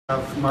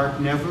have Marc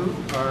Neveu,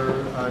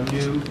 our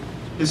new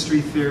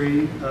history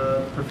theory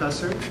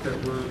professor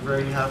that we're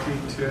very happy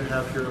to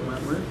have here at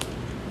Wentworth.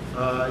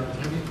 Are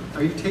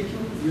you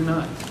taking? You're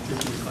not taking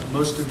the class.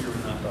 Most of you are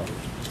not.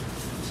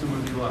 Some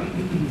of you are.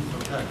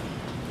 Okay.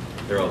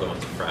 They're all the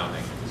ones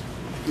frowning.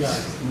 Yeah.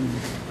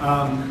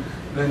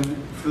 Then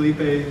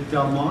Felipe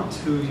Delmont,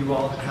 who you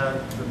all had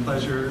the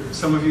pleasure,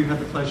 some of you had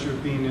the pleasure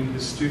of being in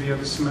his studio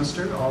this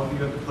semester. All of you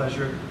had the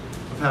pleasure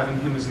of having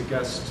him as a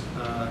guest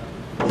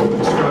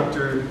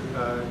instructor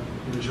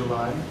in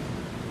July.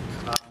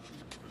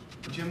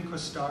 Jim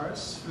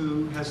Kostaras,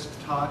 who has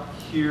taught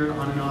here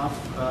on and off,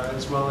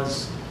 as well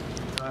as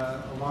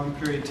a long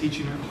period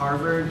teaching at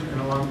Harvard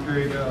and a long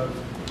period of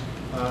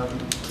a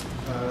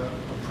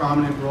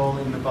prominent role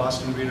in the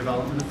Boston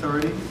Redevelopment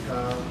Authority.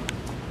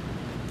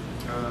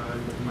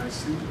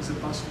 Is it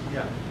Boston?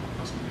 Yeah,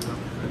 Boston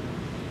Redevelopment.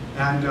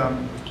 And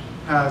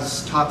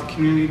has taught the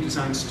Community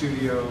Design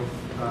Studio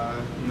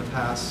in the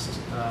past,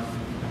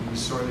 and we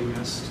sorely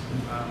missed.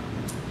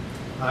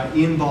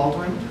 Ian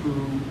Baldwin,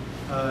 who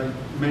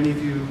many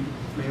of you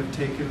may have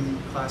taken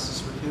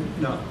classes with him.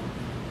 No,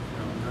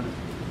 none of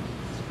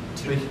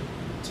you.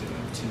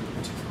 Two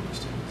former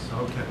students.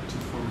 Okay, 2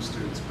 former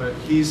students. But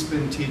he's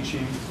been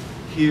teaching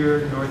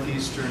here,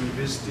 Northeastern,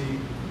 VISD,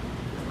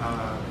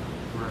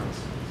 where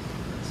else?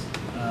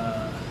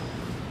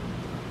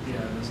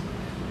 Yeah, those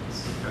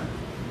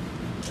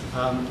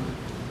are okay.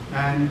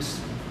 And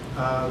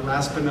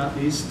last but not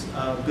least,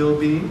 Bill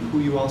Beam, who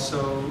you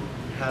also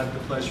had the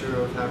pleasure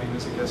of having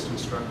as a guest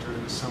instructor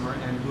this summer,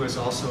 and who has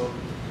also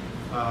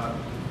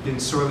been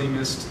sorely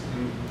missed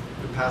in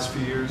the past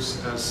few years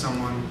as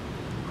someone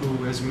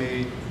who has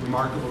made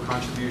remarkable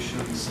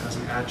contributions as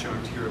an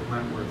adjunct here at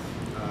Wentworth,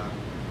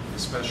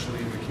 especially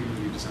in the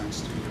community design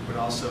studio, but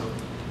also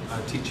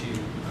teaching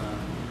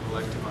an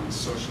elective on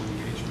social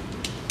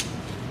engagement,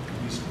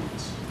 at least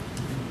once.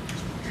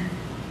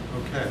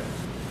 Okay.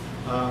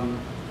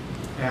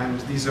 And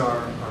these are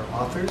our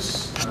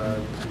authors.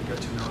 You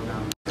get to know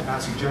them.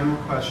 Ask general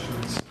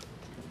questions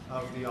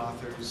of the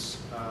authors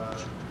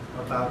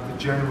about the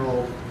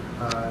general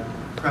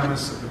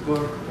premise of the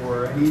book,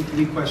 or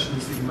any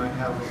questions that you might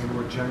have of a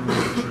more general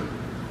nature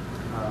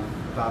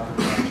about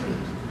the project.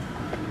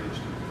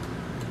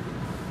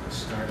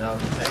 Start out.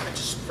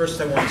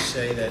 First I want to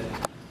say that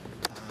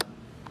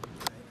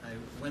I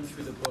went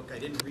through the book. I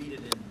didn't read it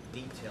in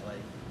detail.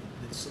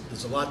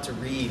 There's a lot to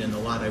read and a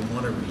lot I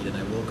want to read, and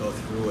I will go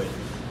through it.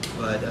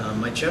 But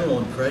my general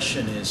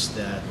impression is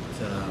that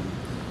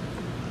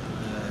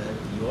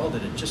you all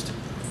did just a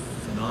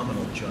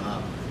phenomenal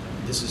job.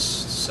 This is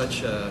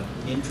such a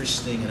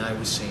interesting and I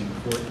would say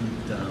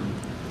important,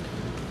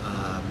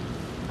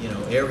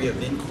 area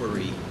of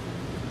inquiry,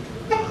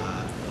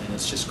 and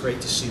it's just great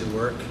to see the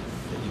work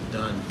that you've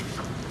done.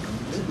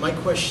 My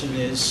question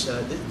is,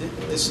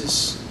 this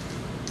is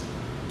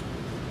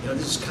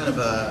kind of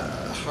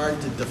a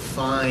hard to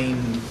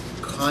define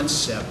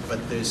concept,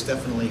 but there's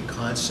definitely a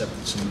concept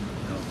that's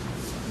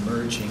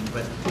emerging.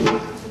 But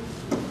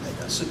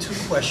so 2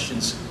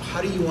 questions: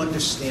 how do you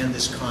understand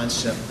this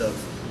concept of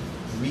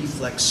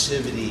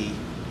reflexivity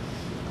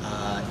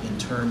in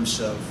terms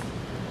of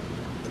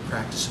the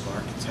practice of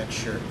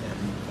architecture and,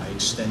 by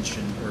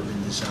extension, urban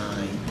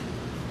design?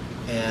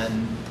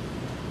 And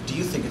do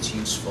you think it's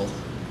useful,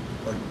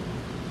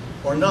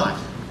 or not?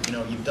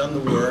 You've done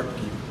the work.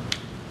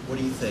 What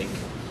do you think?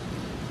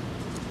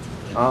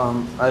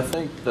 I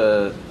think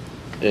that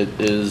it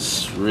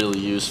is really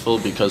useful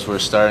because we're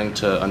starting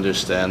to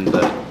understand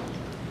that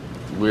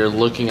we're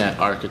looking at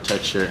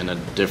architecture in a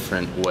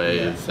different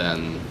way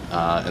than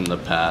in the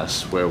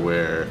past, where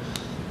we're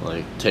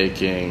like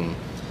taking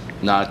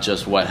not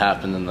just what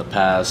happened in the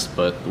past,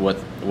 but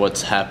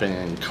what's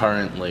happening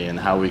currently and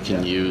how we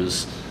can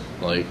use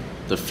like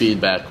the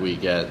feedback we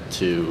get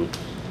to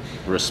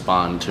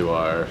respond to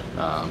our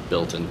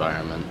built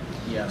environment.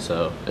 Yeah.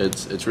 So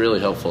it's really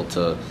helpful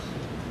to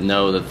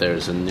know that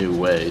there's a new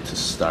way to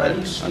start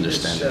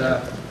understanding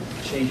it.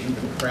 Changing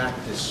the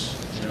practice,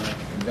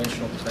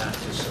 conventional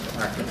practice of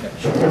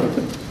architecture.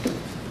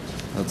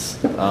 That's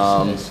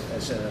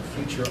as a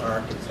future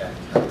architect,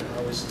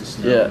 how is this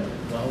now? Yeah.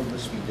 How will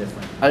this be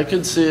different? I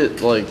could see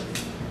it like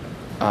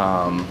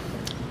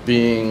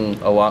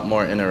being a lot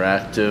more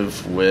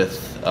interactive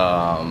with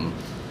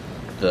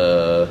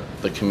the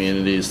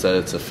communities that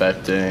it's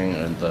affecting,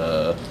 and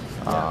the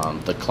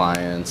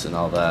clients and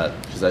all that,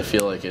 because I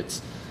feel like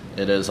it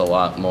is a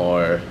lot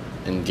more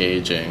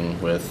engaging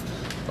with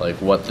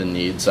like what the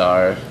needs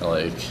are,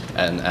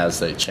 and as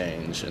they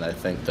change. And I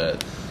think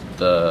that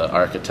the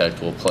architect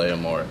will play a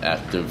more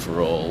active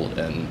role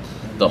in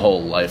the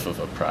whole life of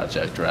a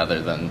project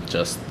rather than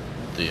just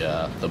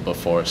the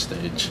before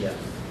stage. Yeah.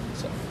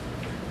 So.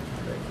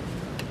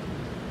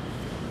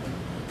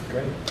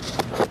 Great. A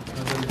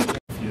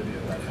few of you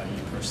about how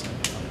you personally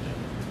define it.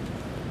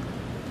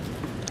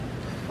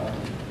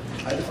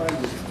 I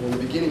defined it, well, in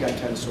the beginning I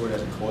kind of saw it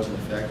as a cause and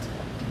effect,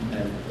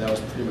 and that was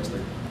pretty much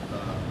like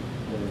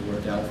one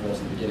of the downfalls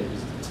in the beginning,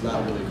 because it's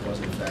not really a cause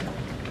and effect.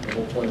 The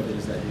whole point of it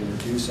is that you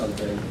do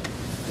something,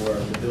 or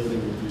the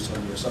building will do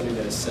something, or something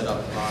that is set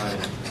up by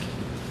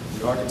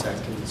the architect,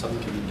 something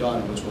can be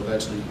done, which will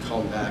eventually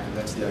come back, and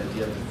that's the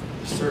idea of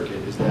the circuit,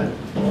 is that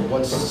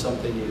once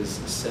something is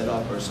set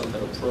up or some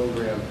type of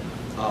program,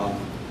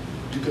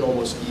 you can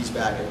almost ease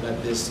back and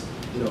let this,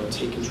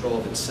 take control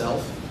of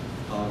itself.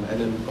 And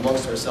then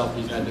amongst ourselves,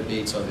 we've had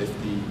debates of if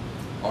the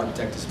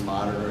architect is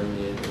monitoring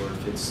it or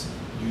if it's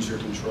user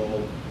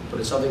controlled, but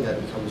it's something that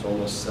becomes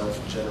almost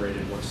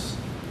self-generated once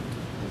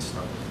it's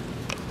started.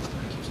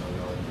 Keeps on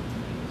going.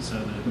 So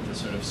the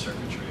sort of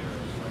circuitry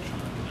or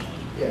electronic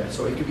analogy. Yeah,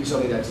 so it could be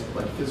something that's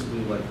like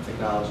physically like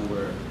technology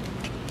where,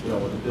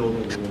 the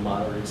building will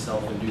monitor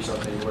itself and do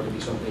something, or it could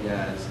be something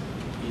as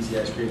easy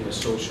as creating a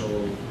social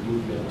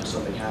movement where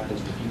something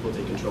happens where people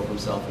take control of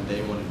themselves and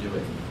they want to do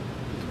it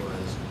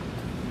because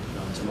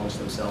it's amongst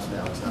themselves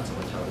now, it's not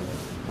someone telling them.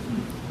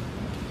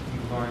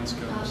 Lawrence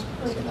goes.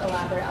 To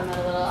elaborate on that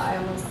a little, I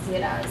almost see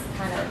it as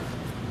kind of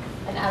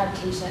an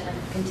adaptation, a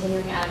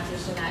continuing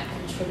adaptation that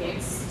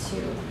contributes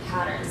to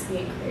patterns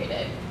being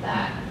created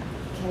that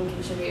can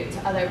contribute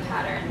to other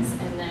patterns,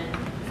 and then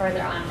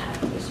further on an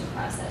adaptation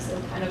process.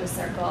 So kind of a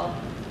circle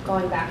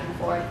going back and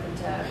forth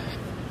into,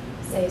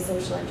 say,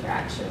 social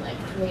interaction, like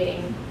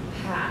creating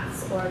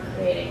paths or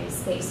creating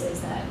spaces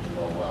that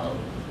people will,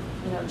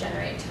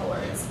 generate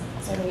towards.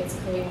 So I think it's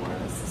creating more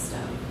of a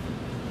system.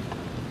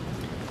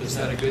 Is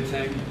that a good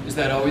thing? Is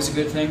that always a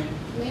good thing?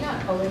 It may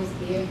not always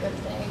be a good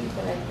thing,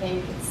 but I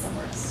think it's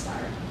somewhere to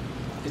start.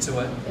 It's a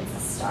what? It's a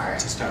start.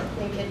 It's a start. I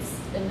think it's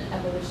an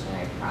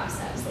evolutionary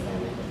process.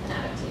 Again, with an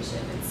adaptation,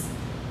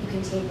 you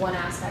can take one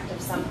aspect of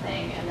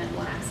something and then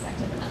one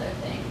aspect of another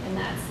thing, and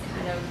that's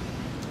kind of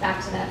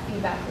back to that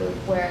feedback loop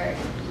where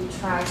you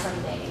try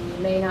something and you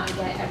may not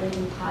get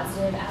everything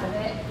positive out of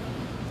it.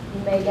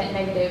 You may get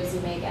negatives,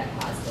 you may get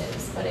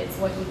positives, but it's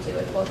what you do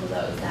with both of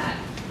those that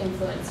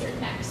influence your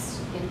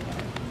next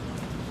input.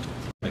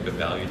 Make a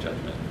value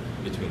judgment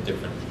between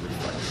different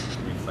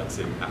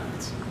reflexive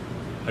acts.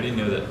 How do you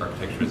know that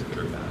architecture is good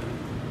or bad?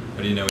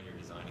 How do you know when you're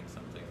designing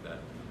something that,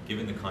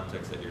 given the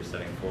context that you're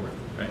setting forward,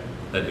 right,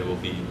 that it will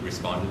be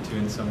responded to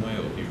in some way,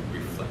 it will be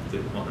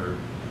reflective or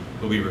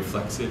will be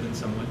reflexive in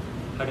some way?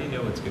 How do you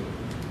know what's good?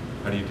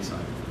 How do you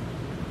decide?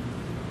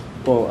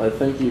 Well, I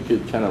think you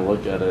could kind of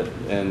look at it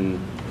in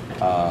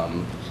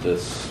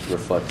this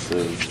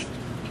reflexive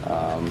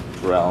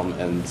realm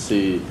and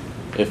see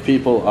if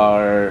people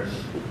are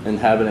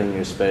inhabiting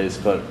your space,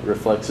 but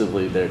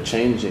reflexively they're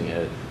changing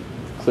it.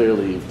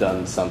 Clearly you've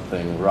done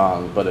something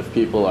wrong, but if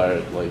people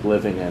are like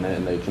living in it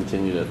and they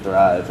continue to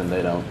thrive and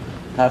they don't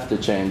have to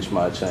change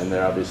much, and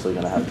they're obviously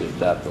going to have to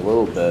adapt a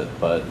little bit,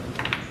 but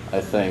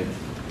I think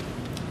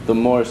the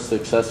more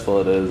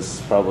successful it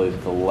is, probably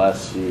the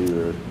less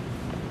you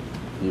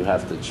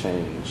have to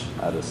change,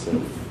 I'd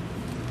assume.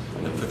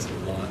 And it puts a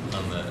lot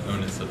on the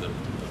onus of the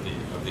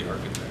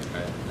architect,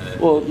 right?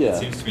 And it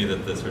seems to me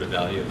that the sort of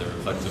value of the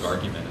reflexive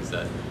argument is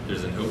that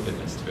there's an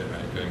openness to it,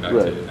 right? Going back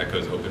to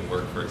Echo's open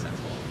work, for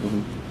example.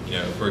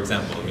 Mm-hmm. For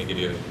example, let me give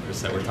you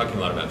we're talking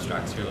a lot of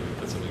abstracts here, let me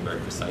put something very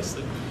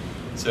precisely.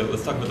 So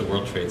let's talk about the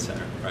World Trade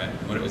Center, right?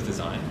 When it was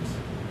designed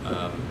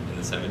in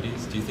the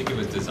 70s, do you think it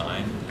was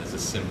designed as a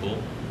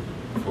symbol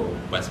for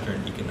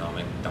Western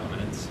economic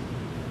dominance?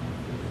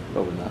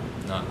 Probably not.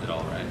 Not at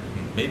all, right?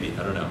 Maybe,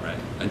 I don't know, right?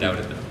 I doubt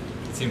it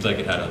though. It seems like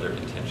it had other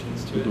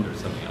intentions to it or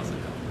something else that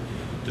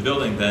happened. The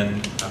building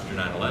then, after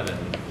 9/11,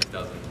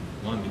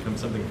 2001, becomes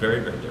something very,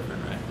 very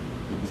different, right?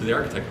 So the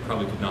architect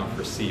probably could not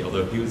foresee,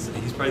 although he's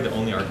probably the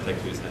only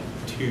architect who's had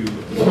two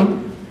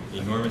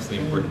enormously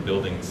important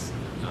buildings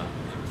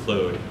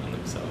implode on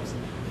themselves.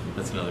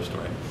 That's another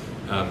story.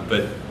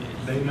 But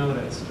They know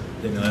that story.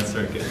 they know that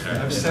story good. Right?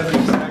 I've said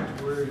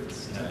exact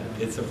words.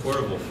 It's a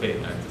horrible fate,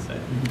 I have to say.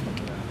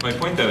 My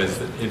point, though, is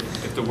that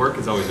if the work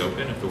is always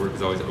open, if the work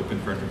is always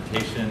open for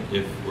interpretation,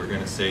 if we're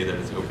going to say that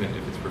it's open,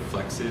 if it's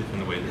reflexive in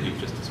the way that you've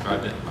just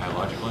described it,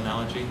 biological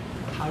analogy,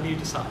 how do you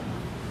decide?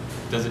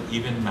 Does it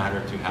even matter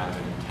to have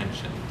an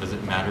intention? Does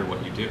it matter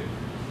what you do?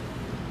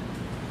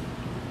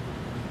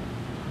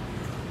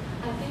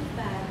 I think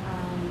that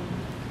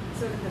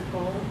sort of the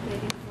goal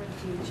maybe for the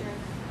future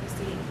is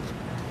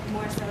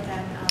more so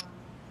than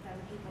the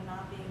people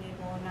not being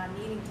able or not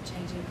needing to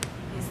change it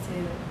is to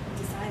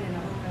design in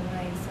an open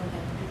way so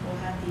that people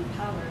have the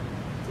power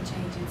to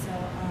change it. So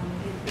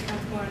it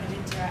becomes more of an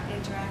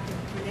interactive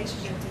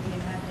relationship to the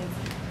inhabitants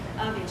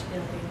of each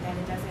building, that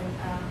it doesn't,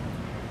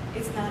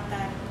 it's not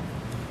that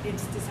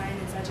it's designed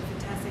in such a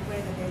fantastic way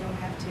that they don't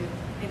have to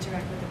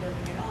interact with the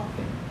building at all,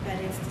 but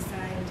it's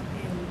designed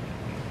in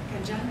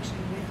conjunction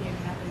with the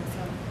inhabitants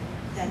so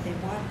that they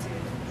want to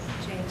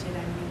change it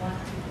and we want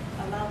to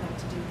allow them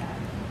to do that.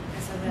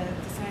 And so the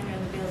designer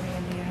of the building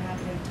and the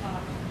inhabitant talk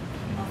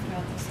all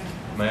throughout the same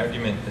process. My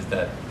argument is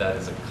that that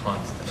is a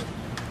constant.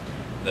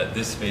 That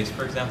this space,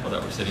 for example,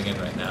 that we're sitting in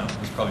right now,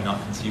 was probably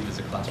not conceived as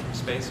a classroom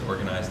space,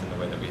 organized in the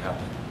way that we have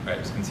it. Right?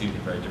 It was conceived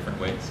in very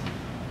different ways.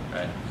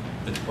 Right?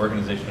 The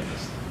organization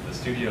of the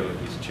studio,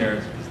 these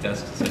chairs, these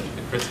desks, etc.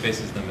 The crisp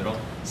spaces in the middle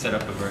set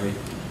up a very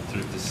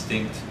sort of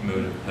distinct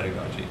mode of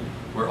pedagogy.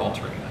 We're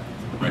altering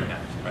that right now.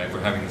 right?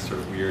 We're having this sort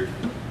of weird,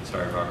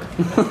 sorry Robert,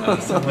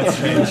 somewhat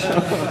strange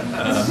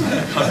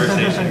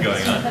conversation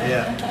going on.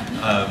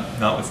 Yeah.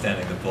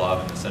 Notwithstanding the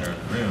blob in the center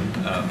of the room.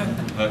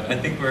 But I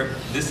think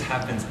this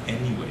happens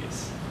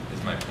anyways,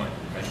 is my point,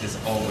 right? This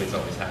always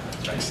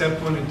happens, right?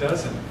 Except when it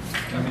doesn't.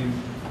 I mean,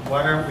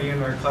 why aren't we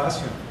in our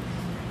classroom?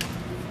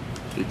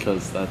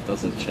 Because that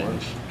doesn't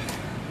change.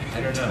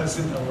 I don't It know.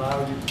 doesn't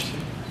allow you to change.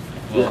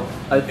 Well, Yeah,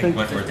 I think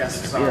Wentworth guess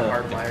is it's a not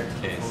different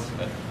hardwired to case,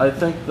 but I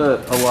think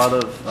that a lot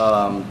of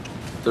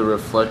the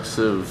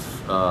reflexive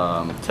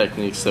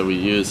techniques that we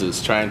use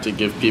is trying to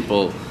give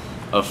people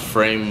a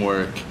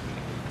framework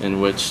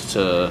in which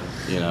to,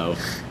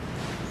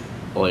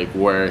 like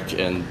work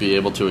and be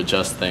able to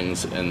adjust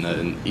things in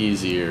an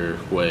easier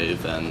way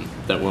than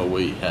what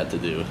we had to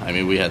do. I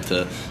mean, we had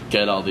to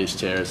get all these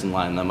chairs and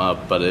line them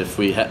up, but if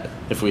we had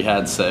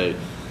say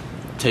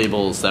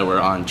tables that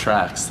were on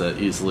tracks that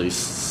easily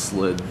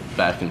slid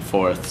back and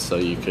forth, so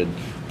you could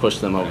push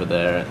them over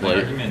there. My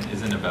argument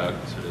isn't about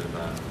sort of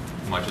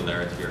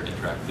modularity or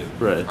interactive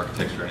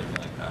architecture or anything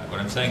like that. What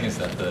I'm saying is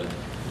that the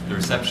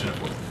reception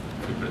of work,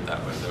 if we put it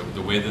that way,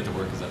 the way that the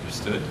work is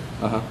understood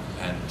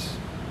and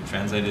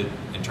translated,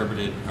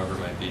 interpreted, however it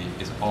might be,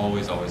 is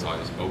always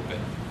open.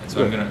 And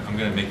so I'm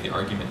gonna make the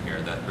argument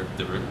here that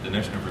the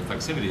notion of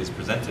reflexivity is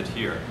presented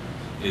here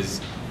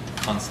is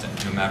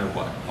constant, no matter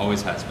what,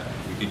 always has been.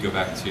 We could go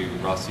back to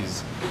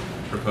Rossi's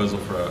proposal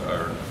for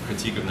a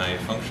critique of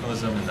naive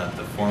functionalism, and that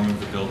the form of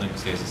the building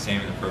stays the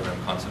same and the program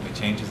constantly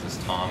changes, as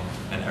Tom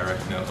and Eric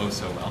know oh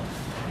so well,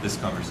 this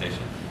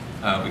conversation.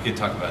 We could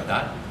talk about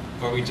that,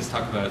 or we could just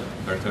talk about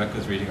Umberto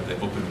Eco's reading of the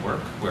open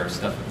work, where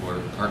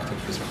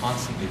architecture is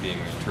constantly being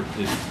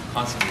reinterpreted,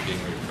 constantly being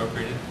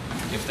reappropriated.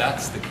 If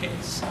that's the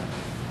case,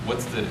 what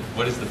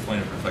is the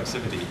point of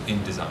reflexivity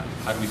in design?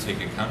 How do we take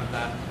account of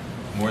that,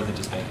 more than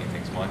just making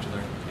things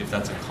modular? If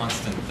that's a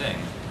constant thing,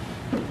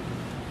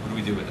 what do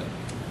we do with it?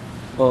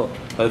 Well,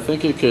 I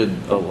think it could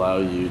allow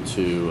you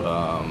to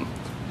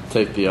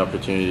take the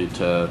opportunity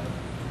to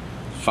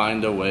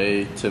find a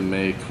way to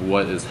make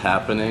what is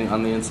happening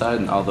on the inside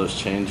and all those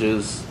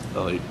changes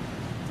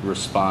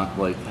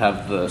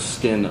have the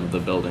skin of the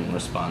building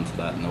respond to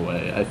that in a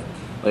way.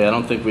 I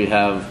don't think we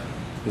have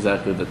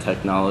exactly the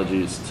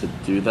technologies to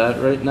do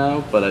that right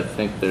now, but I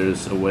think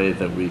there's a way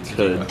that we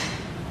could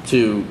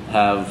to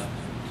have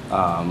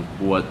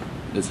what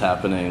is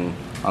happening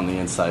on the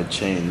inside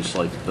change,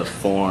 like the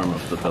form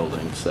of the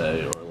building,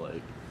 say, or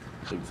like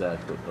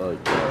exactly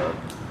like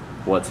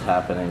what's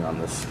happening on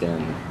the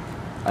skin.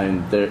 I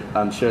mean,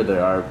 I'm sure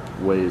there are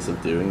ways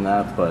of doing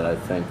that, but I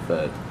think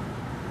that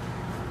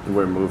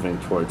we're moving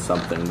towards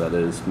something that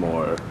is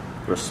more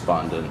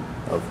respondent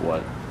of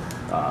what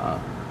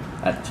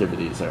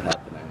activities are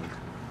happening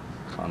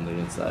on the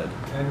inside.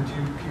 And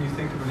can you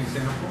think of an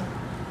example?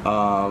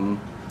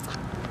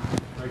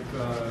 Like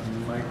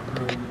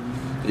micro.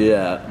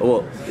 Yeah.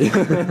 Well.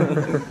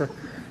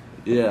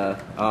 Yeah.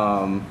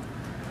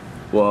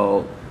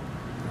 Well,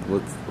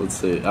 let's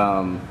see.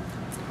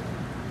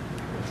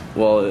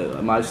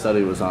 Well, my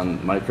study was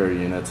on micro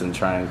units and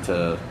trying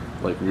to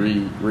like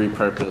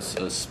repurpose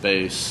a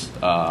space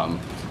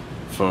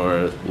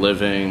for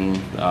living,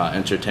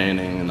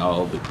 entertaining, and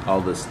all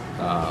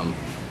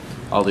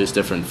these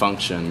different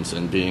functions,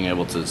 and being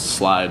able to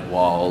slide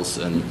walls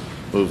and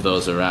move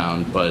those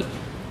around. But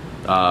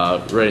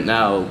right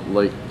now,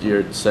 like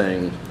you're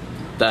saying,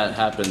 that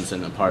happens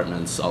in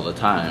apartments all the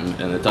time,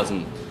 and it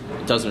doesn't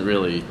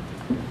really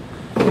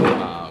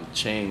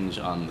change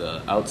on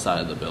the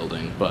outside of the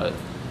building. But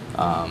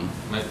my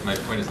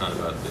point is not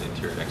about the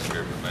interior and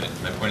exterior, but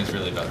my point is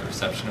really about the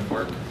reception of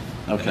work,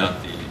 and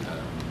not the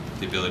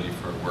ability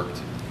for work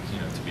to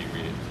be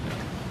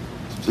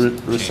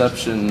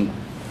reception.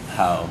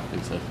 How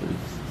exactly?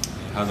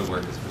 How the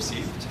work is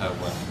perceived, how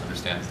one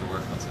understands the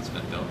work once it's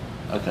been built,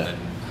 okay, and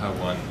how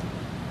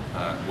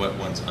what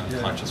one's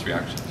unconscious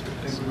reaction to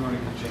it is. I think we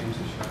want to change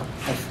the shot.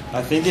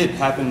 I think it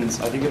happens.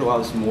 I think it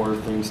allows more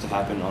things to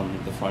happen on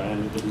the front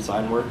end of the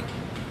design work,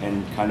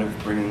 and kind of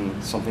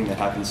bringing something that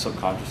happens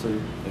subconsciously.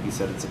 Like you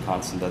said, it's a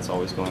constant that's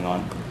always going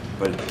on,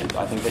 but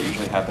I think that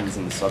usually happens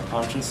in the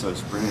subconscious. So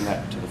it's bringing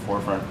that to the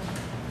forefront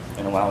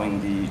and allowing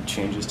the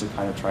changes to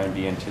kind of try and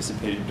be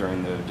anticipated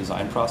during the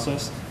design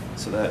process,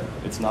 so that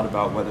it's not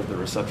about whether the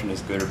reception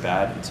is good or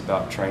bad. It's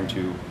about trying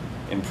to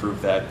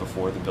improve that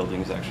before the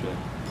building is actually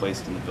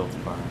placed in the built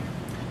environment.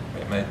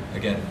 Right,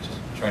 again, just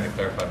trying to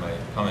clarify my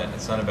comment.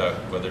 It's not about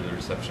whether the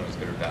reception was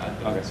good or bad,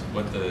 but it's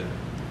what the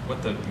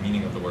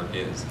meaning of the work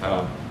is.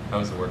 How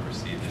is the work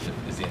received?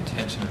 Is the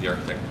intention of the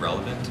architect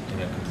relevant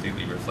in a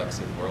completely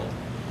reflexive world?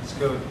 Let's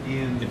go with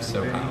Ian. If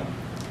so, how? I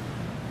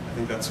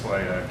think that's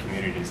why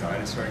community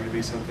design is starting to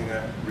be something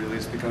that really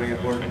is becoming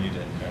important. And you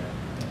did.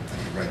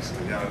 Right. So,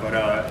 yeah. But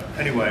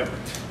anyway,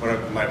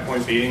 my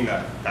point being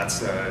that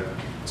that's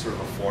sort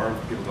of a forum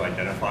for people to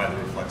identify the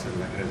reflexive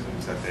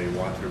mechanisms that they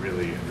want to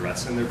really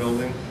address in their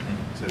building,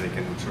 so they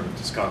can sort of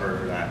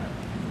discover that,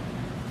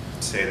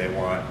 say they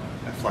want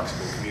a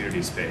flexible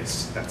community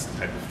space, that's the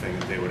type of thing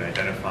that they would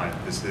identify.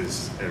 This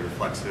is a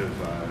reflexive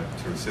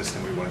sort of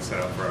system we want to set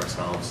up for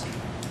ourselves.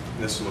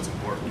 And this is what's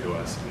important to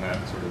us, and that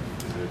sort of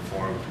is a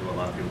forum to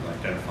allow people to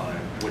identify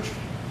which,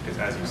 because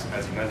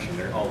as you mentioned,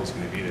 they're always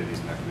going to be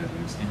these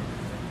mechanisms.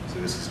 So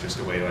this is just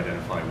a way to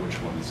identify which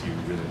ones you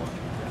really want to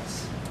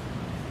address.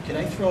 Can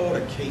I throw out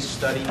a case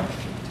study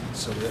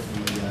so that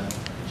we,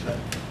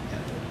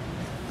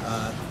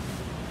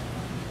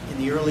 in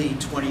the early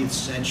 20th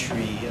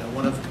century,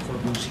 one of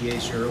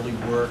Corbusier's early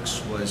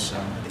works was,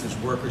 I think it was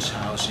workers'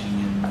 housing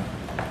in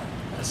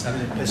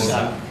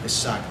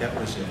Pessac, that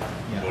was it,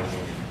 yeah.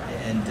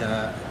 And,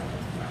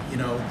 you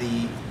know,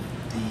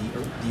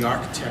 the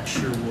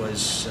architecture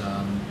was,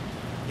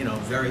 you know,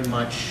 very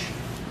much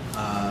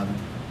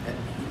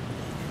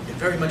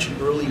an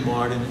early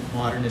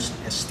modernist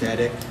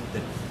aesthetic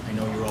that I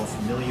know you're all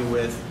familiar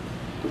with.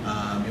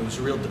 It was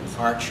a real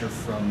departure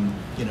from,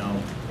 you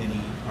know,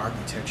 any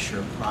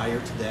architecture prior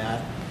to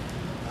that.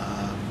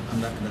 I'm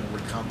not going to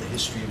recount the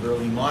history of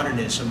early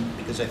modernism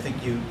because I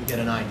think you get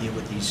an idea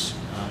what these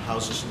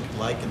houses looked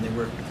like, and I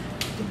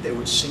think they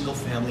were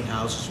single-family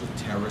houses with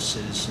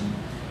terraces, and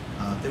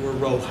they were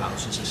row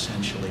houses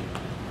essentially.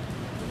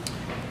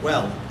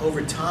 Well,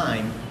 over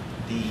time,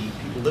 the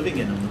people living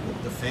in them,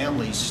 the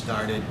families,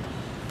 started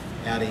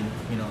adding,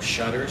 you know,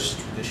 shutters,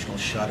 traditional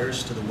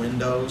shutters to the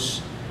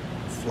windows,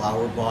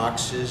 flower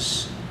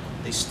boxes.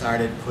 They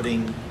started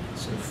putting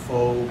sort of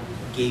faux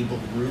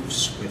gabled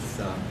roofs with,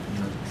 you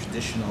know,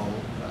 traditional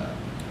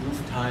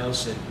roof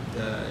tiles that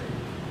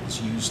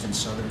is used in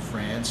southern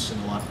France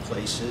and a lot of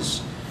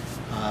places.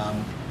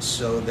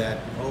 So that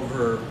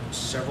over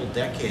several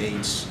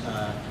decades,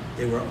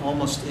 they were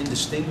almost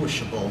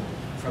indistinguishable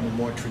from a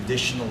more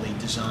traditionally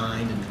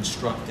designed and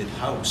constructed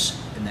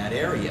house in that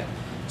area.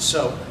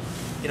 So,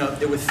 you know,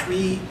 there were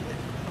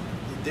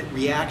the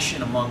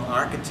reaction among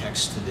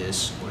architects to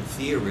this, or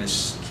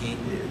theorists,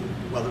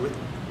 well, there were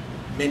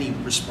many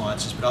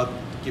responses, but I'll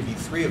give you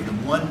three of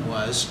them. One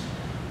was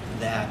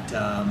that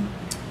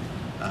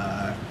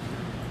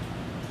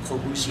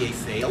Corbusier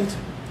failed.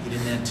 He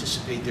didn't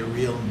anticipate their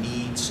real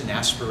needs and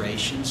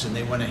aspirations, and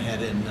they went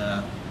ahead and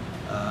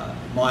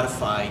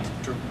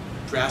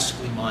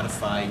drastically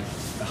modified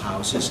the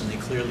houses, and they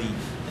clearly,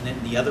 and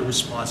then the other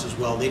response as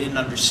well, they didn't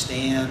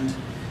understand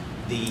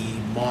the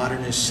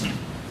modernist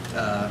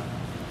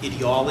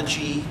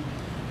ideology.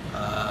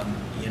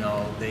 You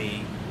know,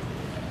 they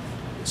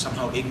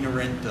somehow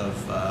ignorant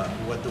of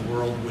what the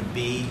world would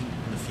be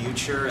in the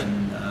future,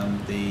 and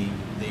they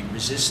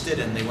resisted,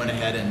 and they went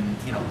ahead and,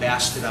 you know,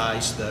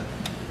 bastardized the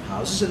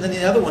houses. And then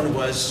the other one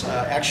was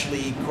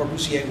actually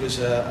Corbusier was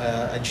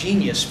a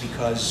genius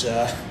because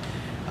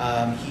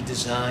he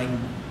designed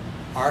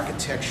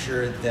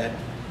architecture that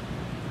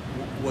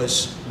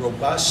was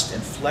robust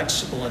and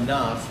flexible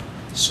enough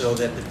so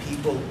that the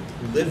people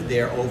who lived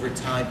there over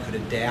time could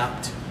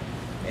adapt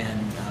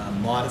and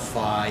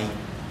modify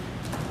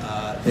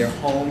their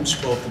homes,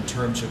 both in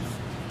terms of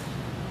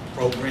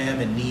program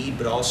and need,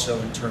 but also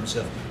in terms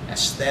of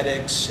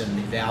aesthetics and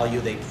the value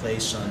they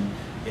place on,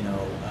 you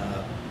know,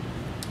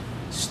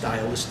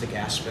 stylistic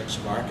aspects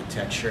of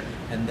architecture,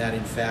 and that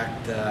in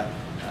fact,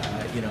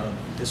 you know,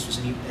 this was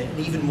an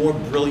even more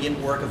brilliant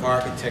work of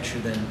architecture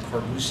than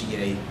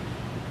Corbusier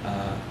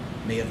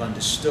may have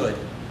understood.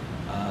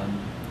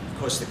 Of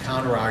course, the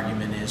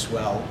counter-argument is,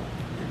 well,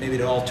 maybe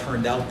it all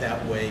turned out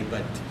that way,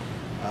 but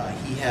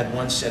he had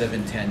one set of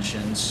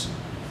intentions,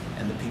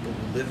 and the people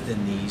who lived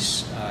in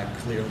these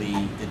clearly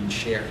didn't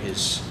share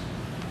his,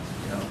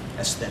 you know,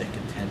 aesthetic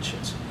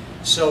intentions.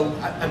 So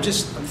I'm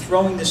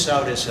throwing this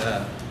out as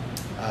a,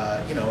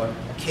 you know, a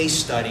case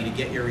study to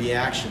get your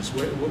reactions.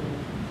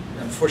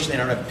 Unfortunately, I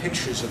don't have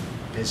pictures of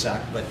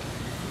Pessac, but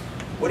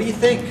what do you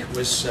think?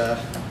 Was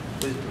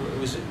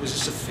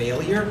this a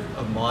failure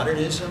of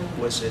modernism?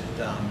 Was it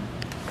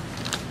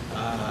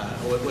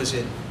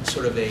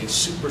sort of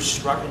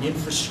an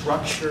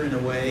infrastructure in a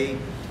way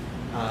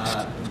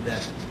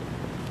that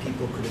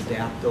people could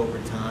adapt over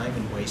time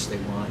in ways they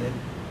wanted?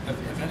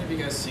 Have any of you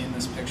guys seen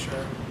this picture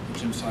that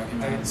Jim's talking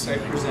about? I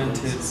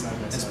presented,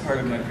 as part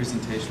of my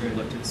presentation, I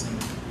looked at some.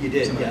 You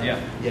did, some yeah.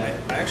 Yeah.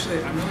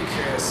 I'm really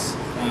curious.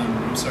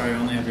 I'm sorry, I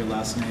only have your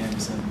last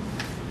names, and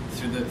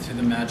through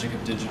the magic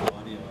of digital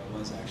audio, I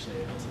was actually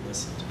able to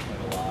listen to quite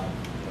a lot.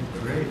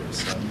 Great.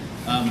 So,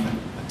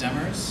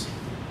 Demers,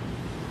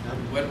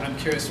 I'm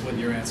curious what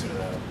your answer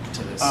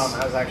to this.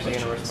 I was actually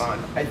going to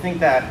respond. I think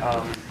that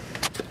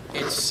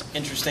it's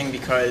interesting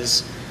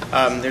because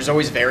there's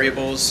always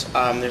variables.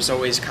 There's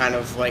always kind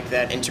of like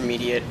that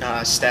intermediate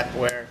step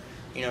where,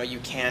 you know, you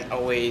can't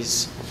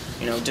always,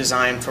 you know,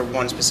 design for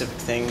one specific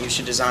thing. You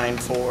should design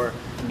for,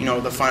 you know,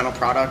 the final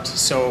product.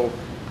 So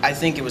I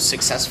think it was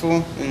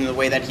successful in the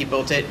way that he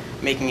built it,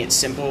 making it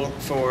simple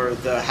for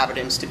the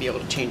habitants to be able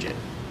to change it.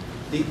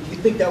 Do you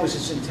think that was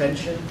his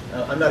intention?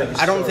 I'm not a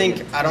historian.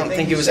 I don't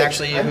think it was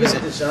actually. I'm going to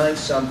design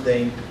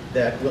something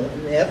that will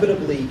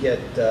inevitably get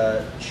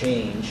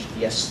changed.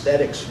 The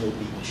aesthetics will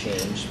be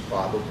changed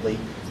probably,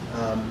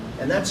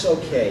 and that's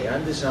okay.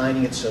 I'm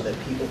designing it so that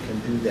people can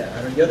do that.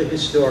 I mean, you're the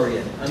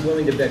historian. I'm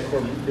willing to bet.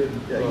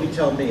 You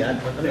tell me.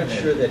 I'm not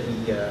sure that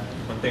he.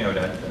 One thing I would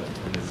add to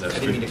that is I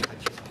didn't mean to cut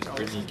you.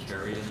 Brittany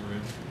Carey in the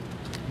room.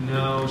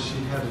 No, she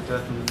had a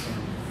death in the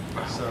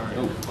family. Sorry.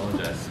 Oh,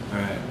 apologize. All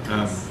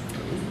right.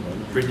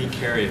 Brittany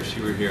Carey, if she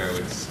were here, I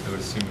would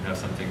assume would have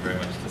something very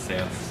much to say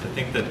on this. I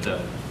think that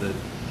the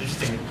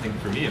interesting thing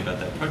for me about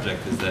that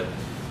project is that,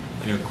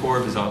 you know,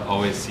 Korb is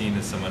always seen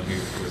as someone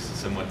who was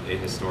somewhat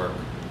ahistoric,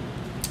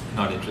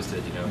 not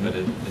interested, you know, but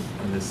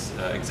in this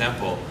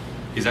example,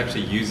 he's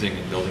actually using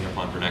and building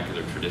upon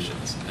vernacular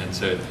traditions. And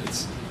so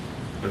it's,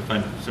 what I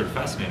find sort of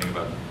fascinating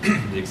about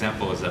the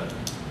example is that,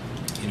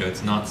 you know,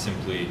 it's not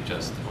simply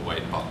just a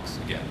white box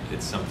again.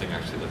 It's something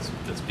actually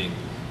that's being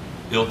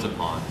built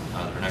upon.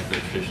 The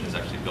vernacular tradition is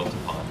actually built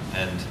upon.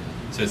 And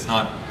so it's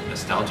not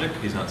nostalgic.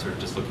 He's not sort of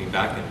just looking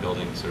back and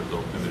building sort of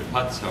little primitive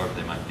huts, however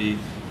they might be.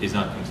 He's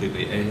not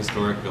completely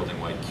ahistoric, building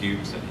white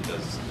cubes, and he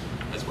does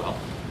as well.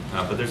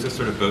 But there's a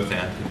sort of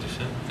both-and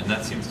condition, and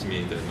that seems to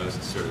me the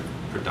most sort of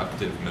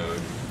productive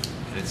mode.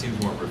 And it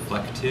seems more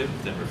reflective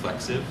than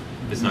reflexive.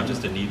 It's not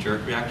just a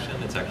knee-jerk reaction,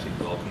 it's actually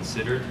well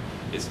considered.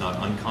 It's not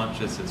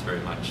unconscious, it's very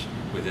much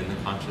within the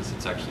conscious.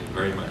 It's actually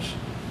very much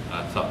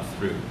thought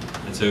through.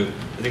 And so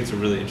I think it's a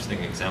really interesting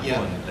example,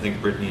 Yeah. and I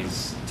think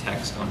Brittany's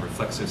text on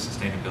reflexive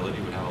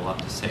sustainability would have a lot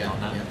to say on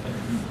that. Yeah.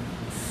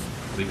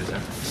 But leave it there.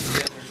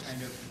 The other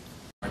kind of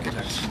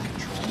architects and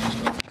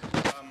controlling.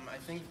 I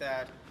think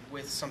that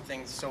with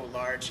something so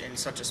large in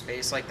such a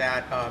space like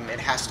that, it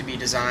has to be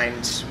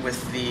designed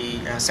with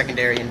the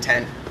secondary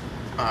intent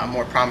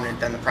more prominent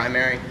than the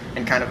primary,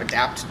 and kind of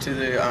adapt to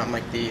the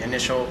like the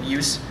initial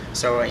use.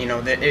 So you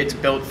know, it's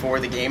built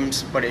for the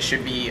games, but it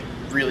should be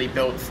really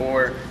built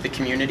for the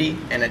community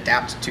and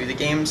adapt to the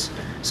games.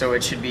 So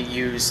it should be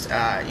used.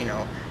 You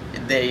know,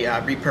 they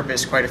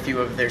repurpose quite a few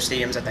of their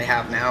stadiums that they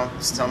have now,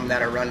 some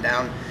that are run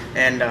down,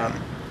 and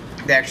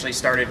they actually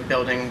started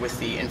building with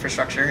the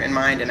infrastructure in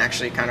mind, and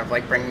actually kind of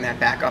like bringing that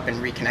back up and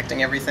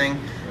reconnecting everything,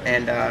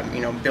 and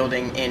you know,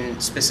 building in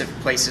specific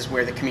places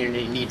where the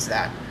community needs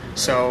that.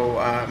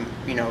 So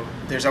you know,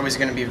 there's always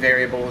going to be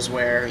variables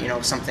where, you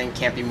know, something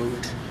can't be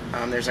moved.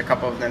 There's a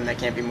couple of them that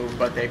can't be moved,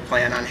 but they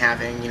plan on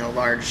having, you know,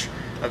 large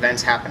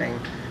events happening.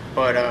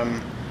 But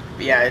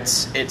yeah,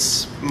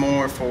 it's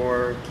more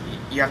for,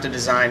 you have to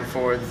design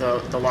for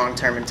the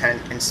long-term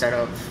intent instead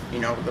of, you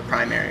know, the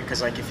primary.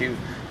 Because like if you,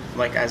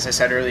 like as I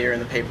said earlier in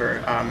the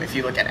paper, if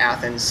you look at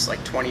Athens,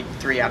 like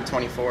 23 out of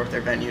 24 of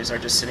their venues are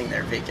just sitting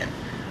there vacant.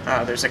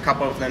 There's a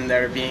couple of them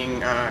that are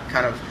being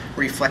kind of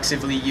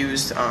reflexively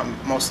used,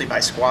 mostly by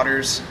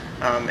squatters,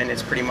 and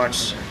it's pretty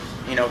much,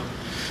 you know,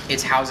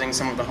 it's housing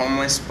some of the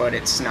homeless, but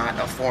it's not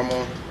a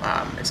formal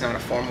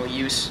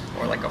use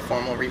or like a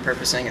formal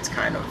repurposing. It's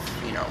kind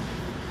of, you know.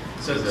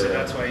 So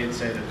that's why you'd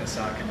say that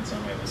Pesach in its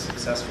own way was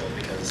successful,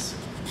 because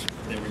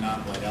they were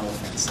not white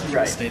elephants like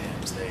Right. the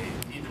stadiums. They,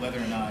 whether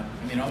or not,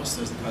 I mean, almost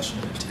there's the question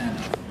of intent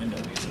out the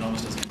window, because it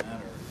almost doesn't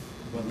matter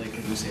what Le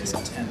Corbusier's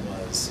intent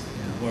was,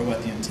 or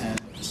what the intent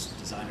of the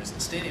designers of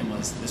the stadium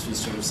was. This was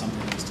sort of something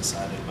that was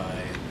decided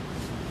by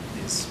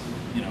these,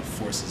 you know,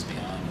 forces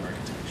beyond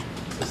architecture.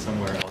 So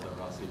somewhere Aldo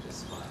Rossi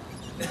just smiled.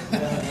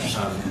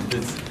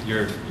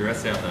 Your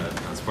essay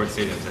on sports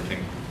stadiums, I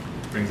think,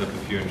 brings up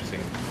a few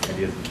interesting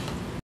ideas.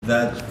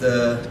 That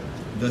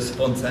the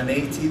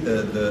spontaneity,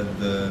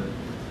 the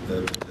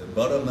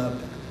bottom-up,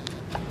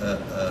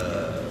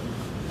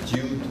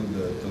 due to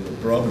the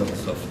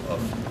problems of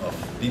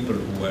people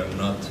who were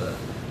not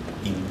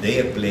in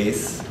their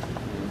place,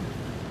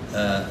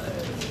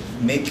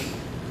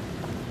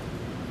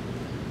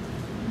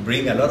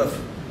 bring a lot of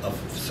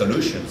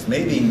solutions.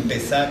 Maybe in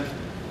Pesach,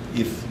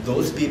 if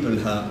those people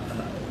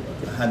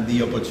had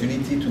the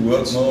opportunity to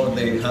work more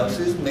their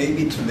houses,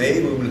 maybe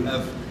today we will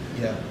have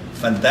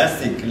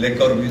fantastic Le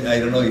Corbusier, I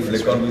don't know if Le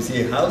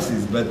Corbusier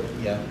houses, but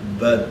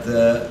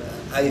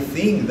I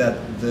think that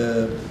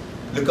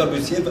Le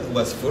Corbusier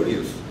was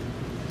furious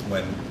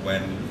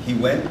when he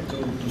went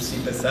to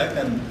see Pesach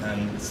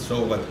and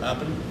saw what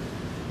happened.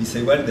 He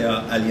said, well, they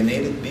are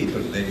alienated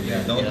people. They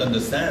don't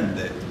understand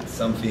that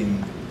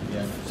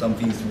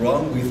something's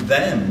wrong with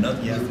them,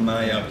 not with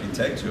my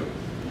architecture.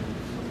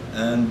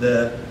 And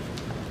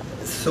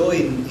so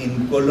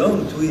in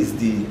Cologne too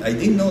I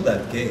didn't know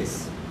that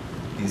case.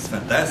 It's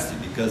fantastic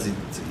because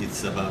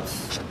it's about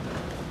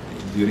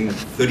during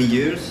 30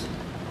 years,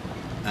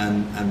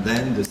 and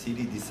then the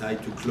city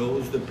decided to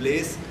close the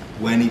place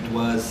when it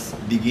was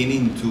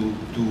beginning to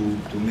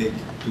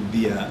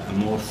be a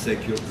more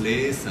secure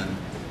place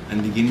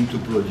and beginning to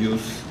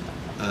produce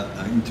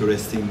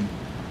interesting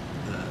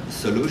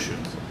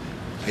solutions.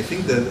 I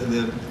think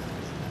the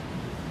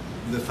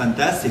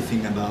fantastic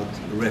thing about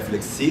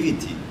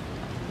reflexivity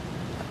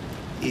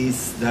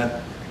is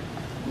that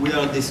we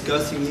are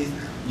discussing it.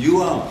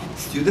 You are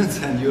students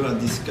and you are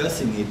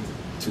discussing it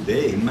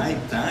today. In my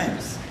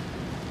times,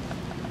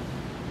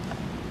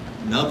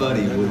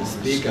 nobody would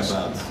speak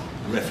about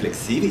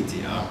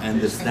reflexivity or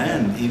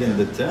understand even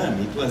the term.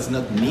 It was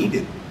not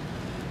needed.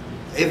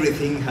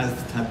 Everything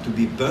had to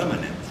be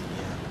permanent.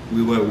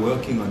 We were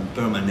working on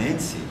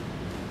permanency,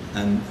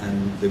 and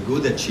the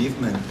good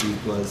achievement,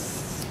 it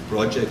was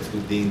projects who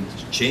didn't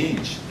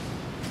change.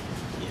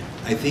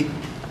 I think,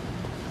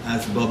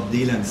 as Bob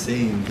Dylan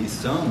saying in his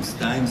songs,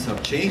 times are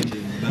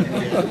changing. But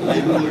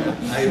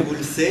I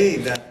will say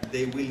that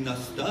they will not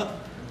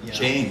stop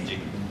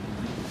changing.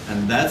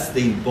 And that's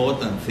the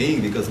important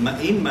thing, because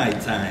in my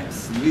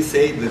times, we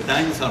say the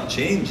times are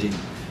changing,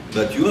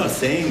 but you are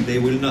saying they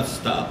will not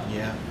stop.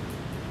 Yeah.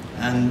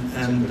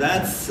 And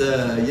that's,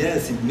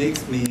 yes, it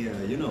makes me,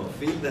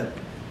 feel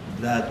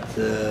that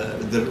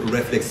the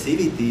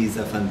reflexivity is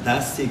a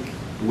fantastic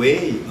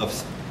way of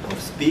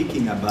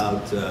speaking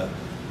about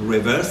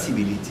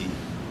reversibility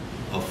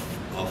of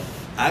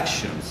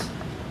actions,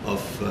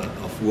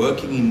 of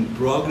working in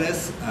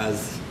progress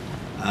as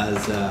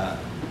a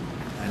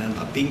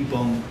ping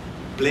pong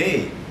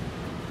play,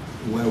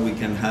 where we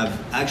can have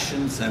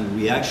actions and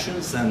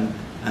reactions, and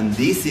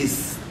this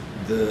is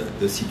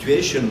the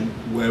situation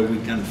where we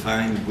can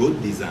find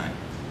good design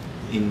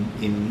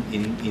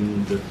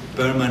in the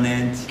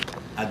permanent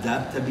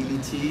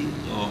adaptability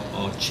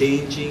or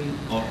changing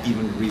or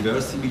even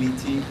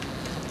reversibility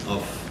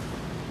of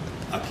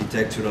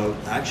architectural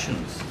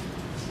actions.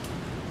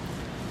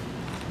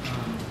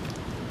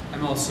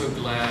 I'm also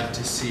glad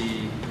to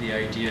see the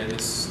idea,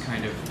 this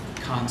kind of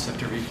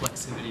concept of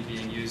reflexivity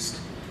being used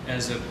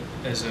as a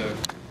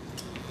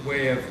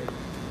way of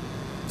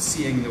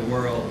seeing the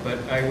world. But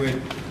I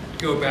would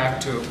go back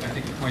to, I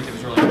think the point that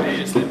was really made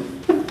is that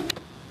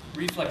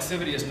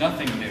reflexivity is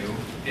nothing new.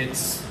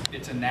 It's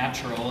a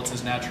natural. It's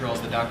as natural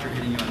as the doctor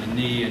hitting you on the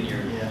knee and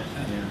your.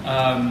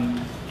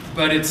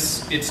 But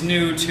it's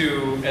new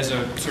to as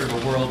a sort of a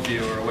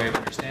worldview or a way of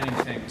understanding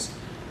things.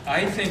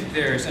 I think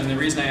there's, and the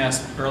reason I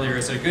asked earlier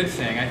is a good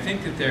thing. I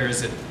think that there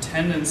is a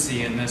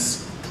tendency in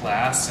this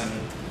class, and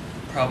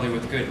probably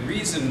with good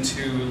reason,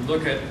 to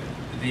look at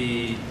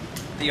the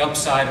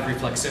upside of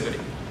reflexivity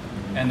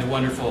and the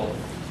wonderful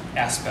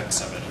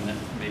aspects of it, and that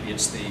maybe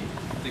it's the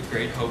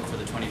great hope for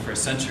the 21st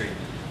century.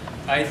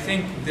 I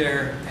think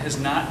there has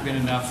not been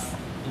enough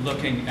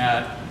looking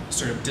at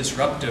sort of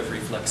disruptive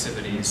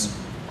reflexivities.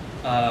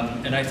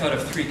 And I thought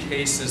of three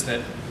cases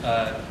that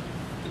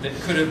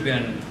could have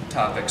been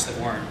topics that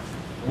weren't.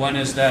 One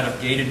is that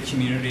of gated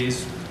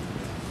communities,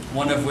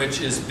 one of which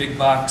is big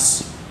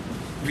box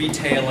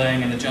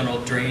retailing and the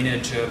general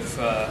drainage of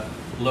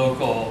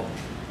local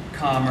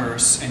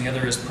commerce, and the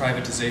other is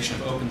privatization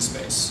of open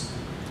space.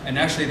 And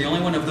actually the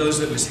only one of those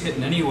that was hit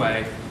in any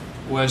way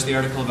was the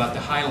article about the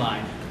High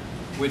Line,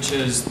 which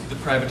is the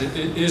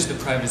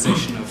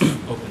privatization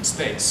of open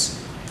space.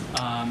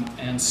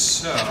 And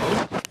so,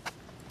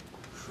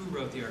 who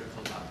wrote the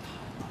article about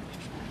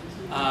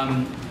the High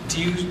Line?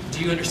 Do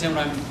you understand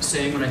what I'm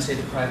saying when I say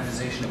the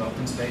privatization of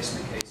open space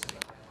in the case of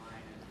the High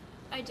Line?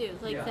 I do,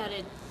 like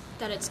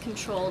that it's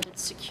controlled,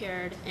 it's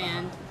secured,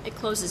 and it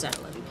closes at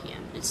 11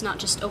 p.m. It's not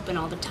just open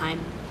all the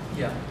time.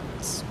 Yeah.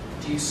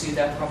 Do you see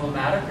that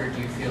problematic, or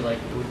do you feel like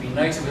it would be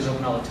nice if it was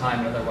open all the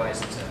time, and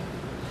otherwise it's a...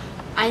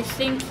 I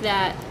think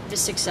that the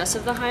success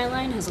of the High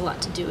Line has a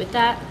lot to do with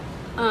that.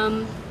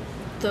 The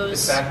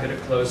fact that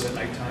it closed at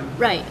nighttime?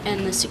 Right,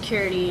 and the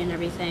security and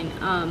everything.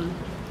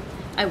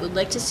 I would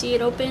like to see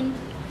it open.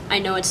 I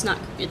know it's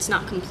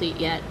not complete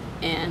yet,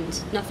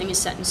 and nothing is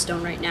set in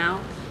stone right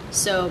now.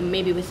 So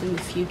maybe within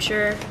the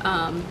future,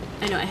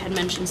 I know I had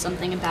mentioned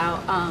something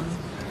about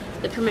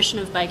the permission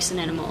of bikes and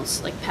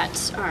animals, like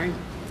pets aren't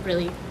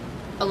really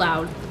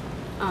allowed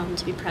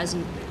to be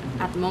present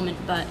at the moment,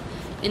 but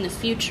in the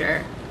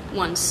future,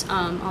 once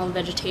all the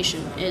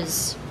vegetation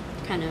is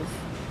kind of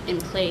in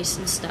place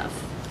and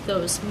stuff,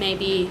 those may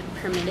be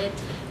permitted.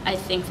 I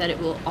think that it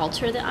will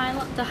alter the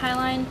High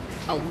Line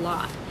a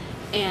lot,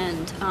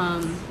 and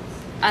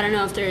I don't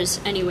know if there's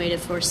any way to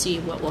foresee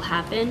what will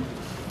happen,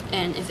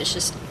 and if it's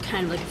just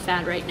kind of like a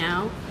fad right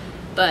now,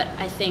 but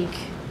I think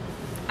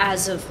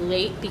as of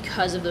late,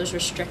 because of those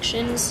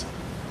restrictions,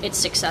 its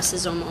success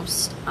is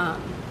almost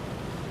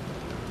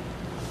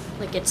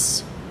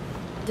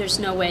there's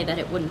no way that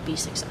it wouldn't be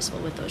successful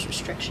with those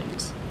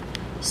restrictions.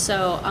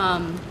 So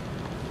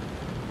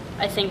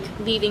I think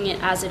leaving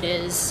it as it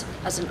is,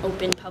 as an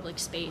open public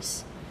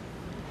space,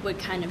 would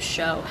kind of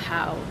show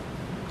how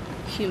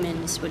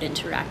humans would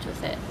interact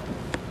with it.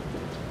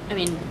 I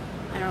mean,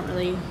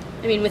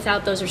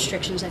 without those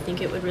restrictions, I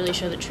think it would really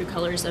show the true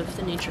colors of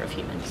the nature of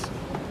humans.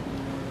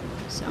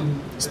 So,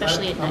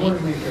 especially at night. I want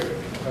to make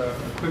a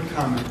quick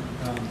comment,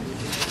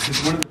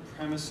 because one of the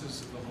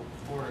premises of the whole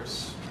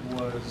course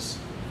was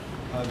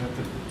that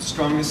the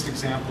strongest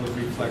example of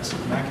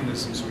reflexive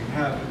mechanisms we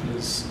have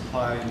is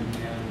supply and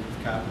demand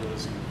of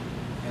capitalism,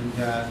 and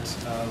that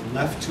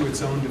left to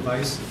its own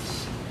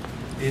devices,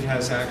 it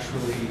has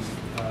actually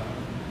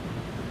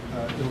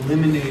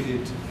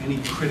eliminated any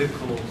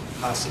critical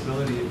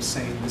possibility of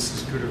saying this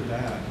is good or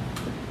bad,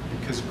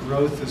 because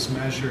growth as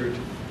measured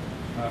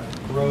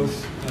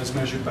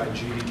by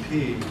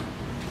GDP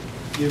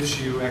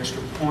gives you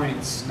extra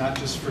points, not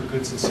just for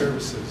goods and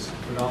services,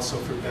 but also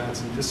for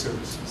bads and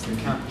disservices. They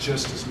count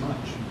just as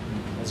much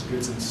as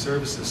goods and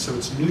services, so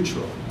it's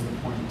neutral on the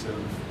point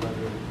of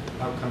whether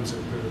outcomes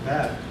are good or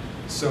bad.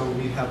 So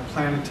we have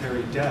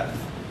planetary death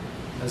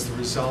as the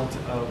result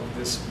of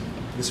this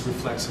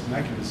reflexive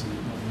mechanism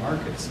of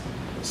markets.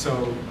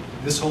 So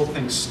this whole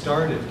thing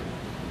started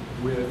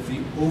with the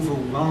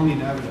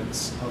overwhelming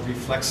evidence of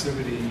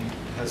reflexivity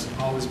has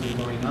always been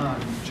going on,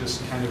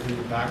 just kind of in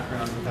the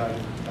background without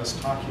us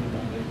talking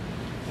about it.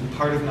 And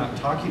part of not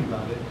talking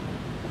about it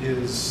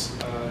is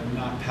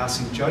not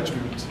passing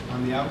judgment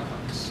on the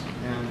outcomes.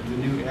 And the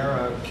new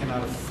era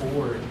cannot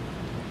afford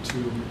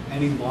to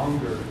any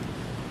longer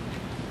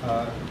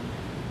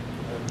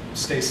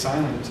stay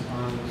silent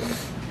on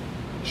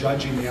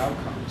judging the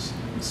outcomes.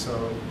 And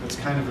so that's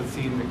kind of a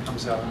theme that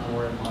comes out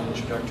more in the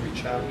introductory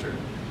chapter,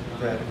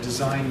 that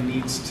design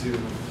needs to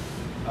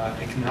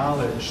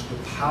acknowledge the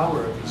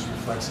power of these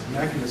reflexive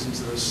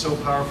mechanisms that are so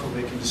powerful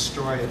they can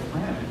destroy a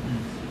planet.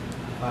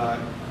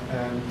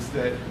 And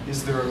that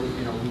is there,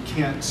 we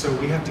can't, so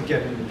we have to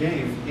get in the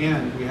game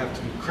and we have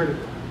to be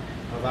critical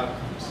of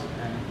outcomes.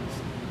 And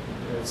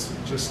it's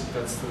just,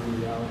 that's the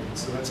reality.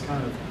 So that's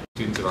kind of...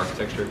 Students of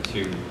architecture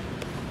to,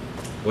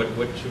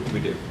 what should we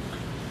do?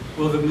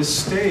 Well, the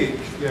mistake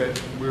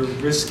that we're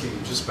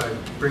risking just by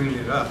bringing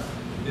it up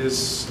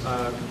is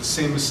the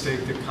same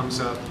mistake that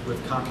comes up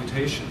with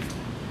computation.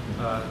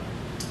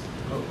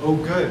 Oh,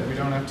 good, we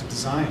don't have to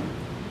design.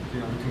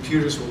 The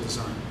computers will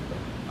design,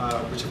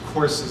 which of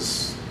course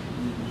is,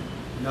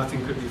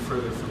 nothing could be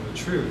further from the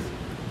truth.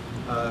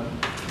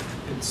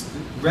 It's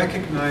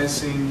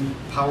recognizing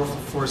powerful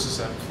forces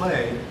at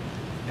play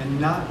and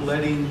not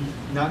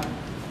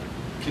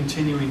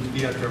continuing to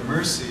be at their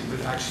mercy,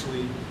 but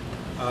actually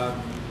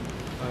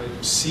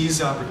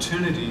seize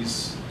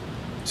opportunities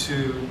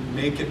to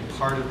make it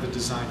part of the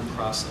design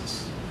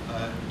process,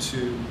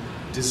 to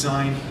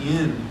design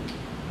in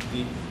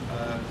the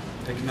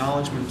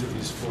acknowledgement of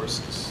these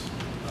forces,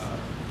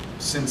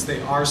 since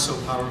they are so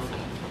powerful.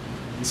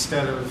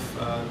 Instead of,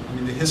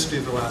 the history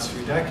of the last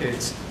few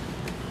decades,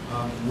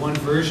 one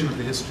version of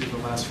the history of the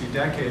last few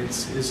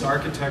decades is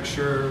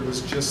architecture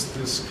was just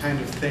this kind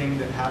of thing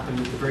that happened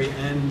at the very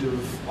end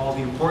of all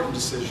the important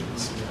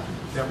decisions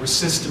that were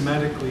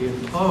systematically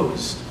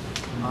imposed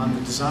on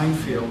the design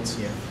fields,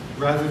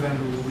 rather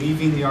than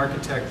leaving the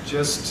architect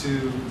just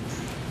to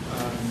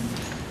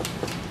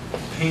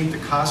paint the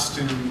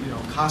costume,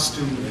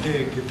 costume the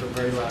pig at the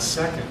very last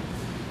second.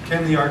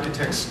 Can the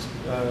architects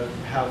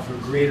have a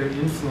greater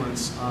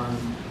influence on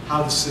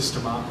how the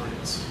system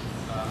operates?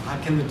 How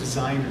can the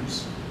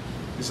designers?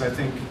 Because I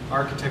think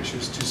architecture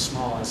is too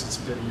small as it's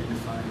been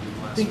redefined in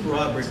the last I think, few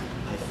Robert,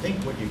 decades. I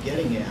think what you're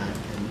getting at,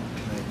 and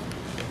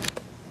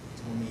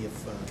tell me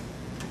if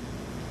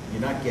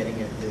you're not getting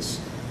at this,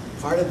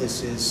 part of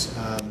this is,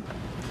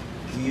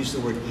 you use the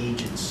word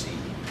agency.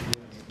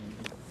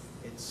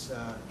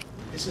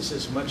 This is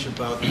as much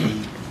about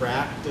the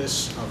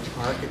practice of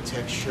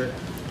architecture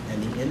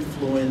and the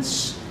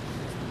influence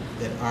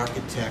that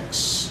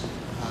architects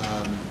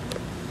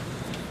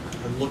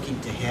are looking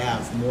to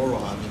have more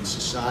of in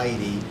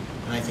society.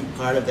 And I think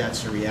part of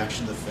that's a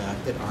reaction to the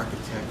fact that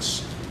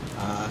architects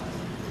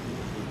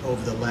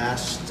over the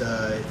last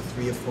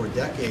 3 or 4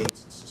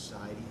 decades in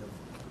society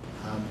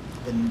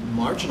have been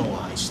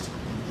marginalized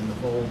in the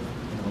whole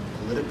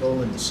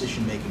political and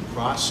decision-making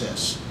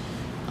process.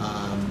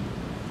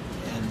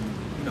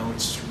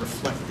 It's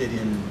reflected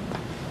in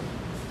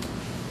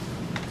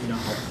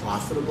how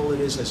profitable it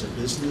is as a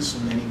business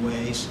in many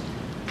ways.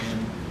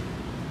 And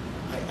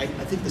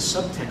I think the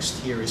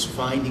subtext here is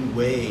finding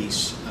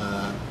ways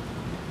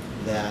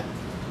that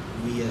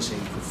we as a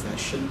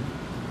profession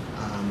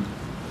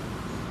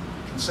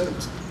can sort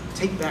of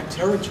take back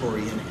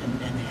territory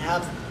and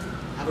have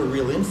a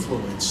real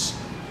influence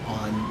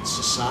on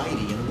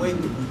society in a way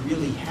that we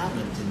really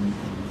haven't in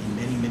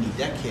many, many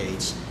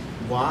decades.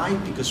 Why?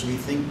 Because we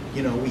think,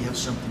 we have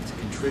something to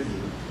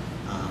contribute.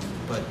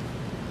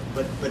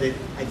 But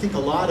I think a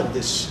lot of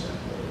this,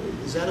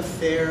 is that a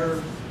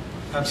fair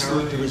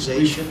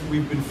characterization?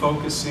 We've been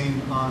focusing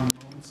on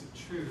moments of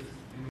truth.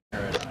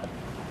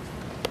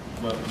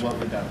 What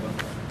would that look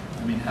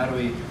like? How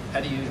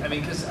do you,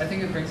 because I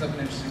think it brings up an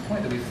interesting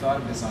point that we've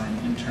thought of design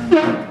in terms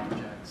of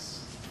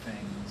objects,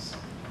 things,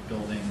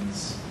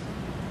 buildings,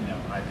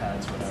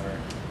 iPads, whatever.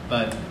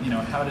 But,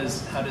 how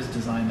does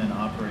design then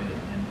operate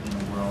in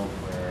a world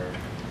where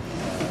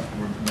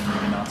we're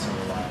maybe not so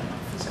reliant on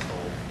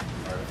physical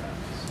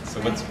artifacts? So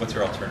what's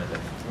your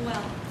alternative?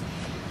 Well,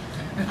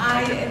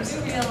 I do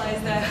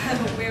realize that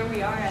where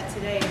we are at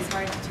today is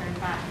hard to turn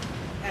back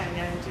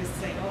and just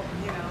say, oh,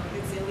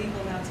 it's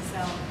illegal now to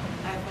sell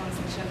iPhones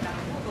and shut down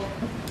Google.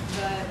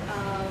 But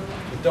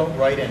don't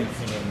write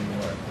anything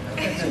anymore.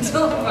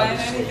 Don't write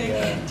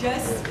anything.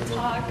 Just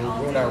talk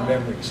all ruin day our long.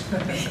 memories.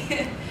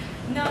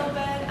 No,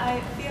 but I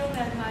feel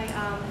that my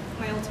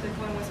ultimate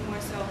point was more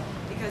so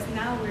because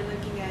now we're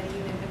looking at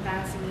even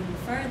advancing even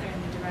further in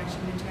the direction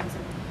in terms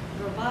of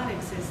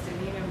robotic system,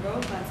 even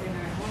robots in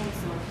our homes,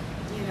 or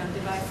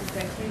devices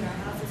that clean our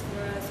houses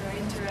for us, or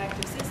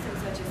interactive systems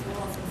such as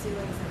walls and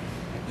ceilings,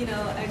 and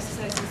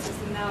exercising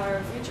system. Now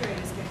our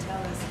refrigerators can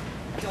tell us,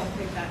 don't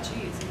pick that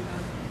cheese.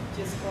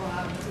 Just go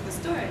out to the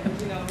store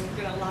and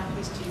we're gonna lock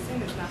this cheese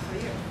in. It's not for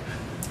you.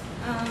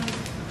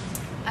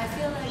 I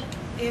feel like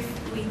if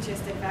we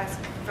just advance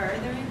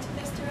further into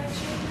this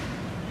direction,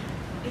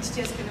 it's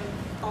just gonna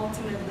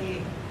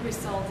ultimately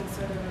result in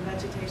sort of a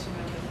vegetation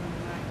rather than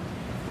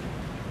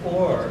a line.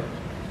 Or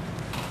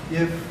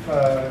if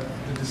the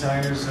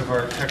designers of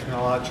our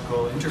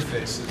technological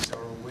interfaces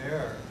are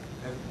aware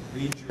and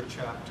read your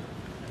chapter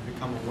and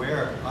become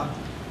aware, oh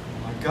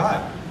my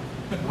God,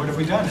 what have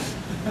we done?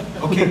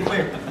 Okay,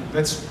 quick,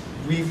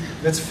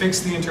 let's fix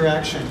the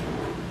interaction.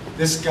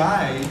 This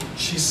guy,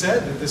 she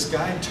said that this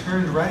guy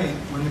turned right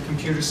when the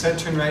computer said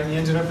turn right and he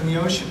ended up in the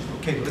ocean.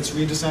 Okay, let's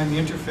redesign the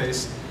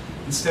interface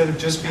instead of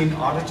just being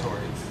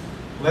auditory.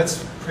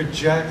 Let's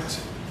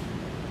project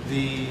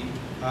the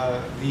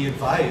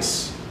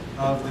advice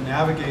of the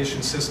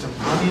navigation system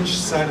on each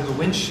side of the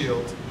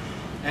windshield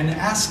and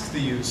ask the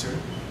user,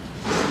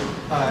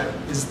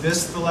 is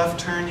this the left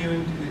turn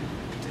you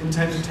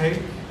intend to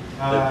take?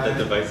 The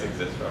device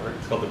exists, Robert.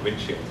 It's called the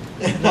windshield.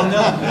 Well,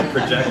 no. It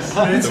projects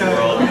But it's the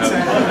world in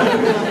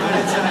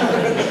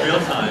real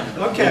time.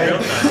 Okay. In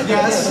real time.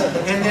 Yes,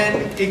 and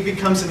then it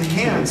becomes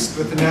enhanced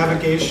with the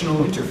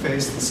navigational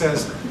interface that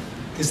says,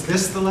 is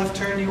this the left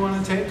turn you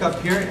want to take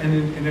up here? And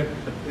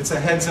it's a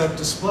heads-up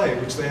display,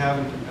 which they have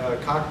in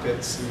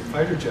cockpits and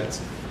fighter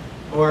jets.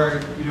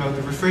 Or, you know,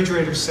 the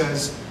refrigerator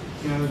says,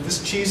 you know,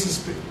 this cheese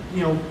is,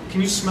 you know,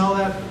 can you smell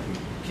that?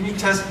 Can you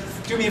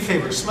do me a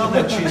favor, smell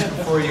that cheese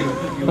before you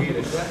eat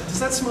it. Does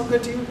that smell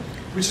good to you?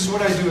 Which is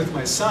what I do with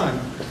my son.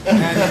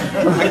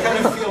 And I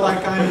kind of feel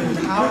like I'm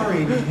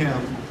empowering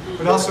him,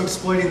 but also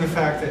exploiting the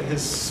fact that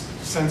his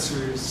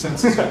senses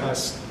are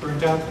less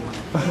burned out than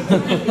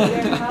mine.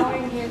 You're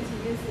empowering him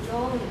to use his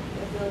own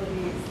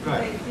abilities,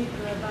 Right. to think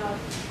deeper about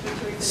the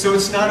choices. So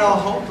it's not all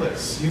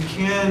hopeless. You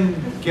can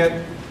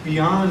get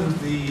beyond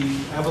the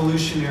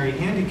evolutionary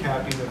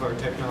handicapping of our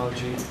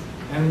technology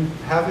and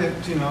have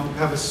it, you know,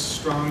 have a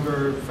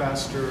stronger,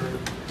 faster,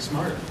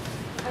 smarter.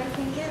 I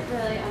think it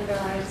really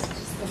underlies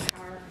just the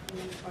power of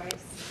human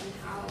choice and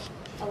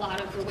how a lot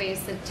of the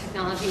ways that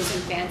technology is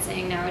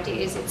advancing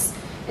nowadays,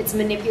 it's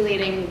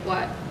manipulating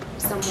what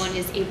someone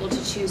is able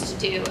to choose to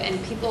do,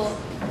 and people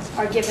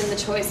are given the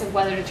choice of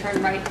whether to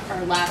turn right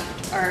or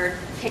left or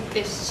pick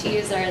this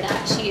cheese or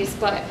that cheese,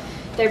 but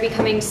they're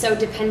becoming so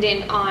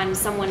dependent on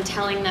someone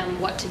telling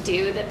them what to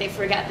do that they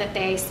forget that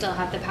they still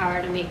have the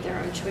power to make their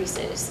own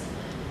choices.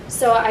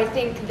 So I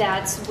think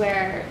that's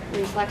where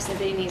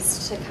reflexivity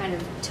needs to kind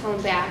of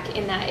tone back,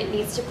 in that it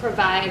needs to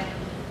provide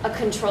a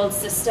controlled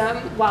system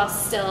while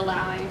still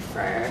allowing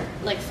for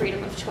like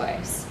freedom of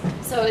choice.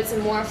 So it's a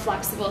more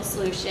flexible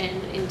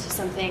solution into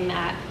something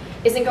that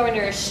isn't going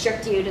to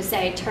restrict you to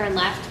say turn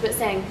left, but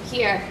saying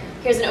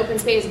here's an open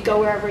space, go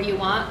wherever you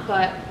want,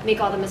 but make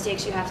all the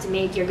mistakes you have to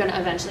make, you're going to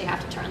eventually have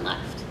to turn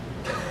left.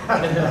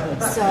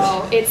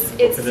 So it's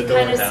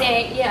kind of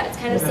saying, it's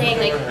kind of saying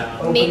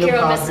like make your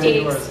own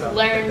mistakes,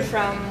 learn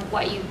from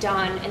what you've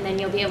done, and then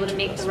you'll be able to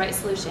make the right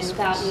solution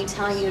without me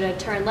telling you to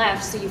turn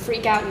left. So you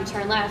freak out and you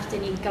turn left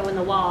and you go in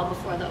the wall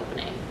before the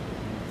opening.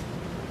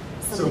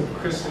 So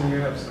Kristen, you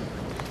have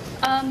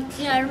something.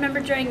 Yeah, I remember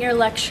during your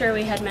lecture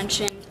we had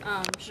mentioned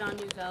Jean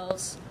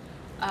Nouvel's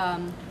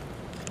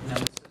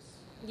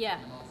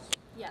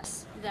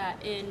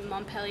that in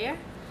Montpellier.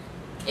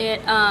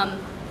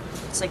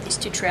 It's like these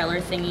two trailer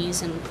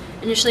thingies, and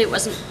initially it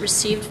wasn't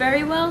received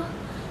very well,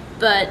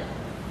 but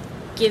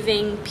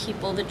giving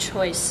people the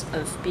choice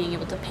of being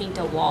able to paint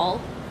a wall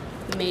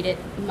made it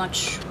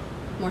much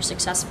more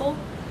successful.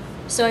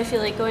 So I feel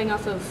like, going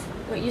off of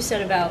what you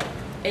said about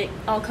it,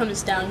 all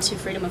comes down to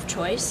freedom of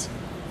choice.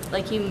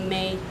 Like you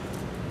may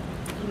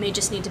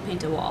just need to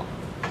paint a wall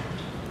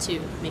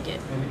to make it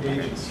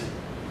better.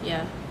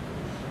 Yeah.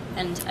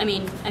 And I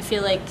mean, I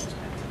feel like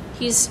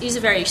he's a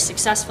very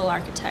successful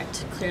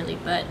architect, clearly,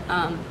 but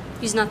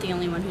he's not the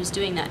only one who's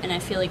doing that. And I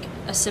feel like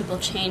a simple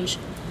change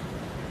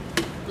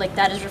like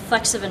that is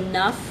reflexive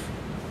enough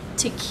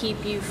to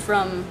keep you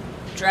from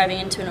driving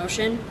into an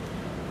ocean,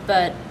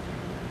 but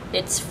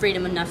it's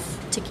freedom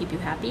enough to keep you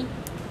happy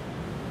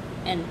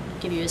and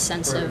give you a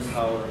sense of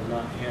power,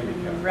 not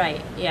handicap.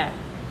 Right, yeah.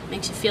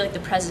 Makes you feel like the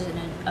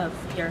president of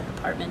your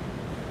apartment.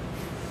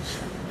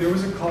 There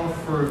was a call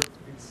for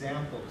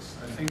examples.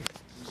 I think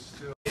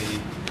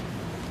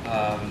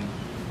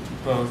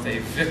both a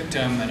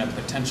victim and a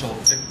potential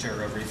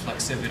victor of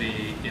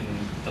reflexivity in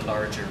the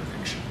larger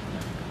picture.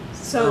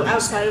 So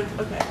outside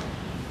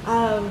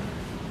of,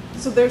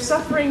 so they're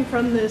suffering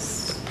from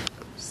this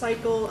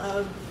cycle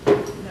of,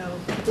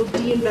 people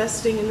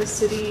de-investing in the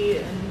city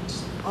and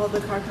all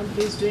the car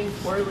companies doing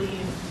poorly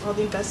and all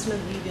the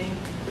investment leaving,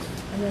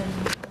 and then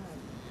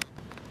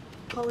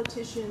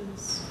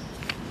politicians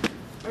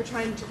are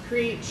trying to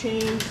create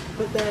change,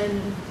 but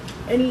then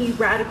any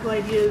radical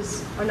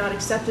ideas are not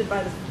accepted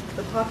by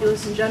the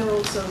populace in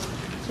general, so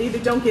they either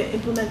don't get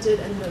implemented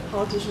and the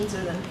politicians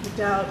are then kicked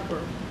out,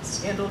 or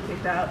scandal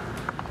kicked out,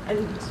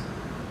 and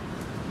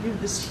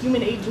this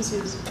human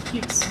agency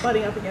keeps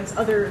butting up against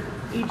other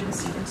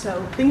agency, and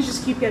so things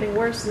just keep getting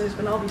worse, and there's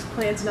been all these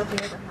plans, nothing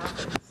ever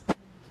happens.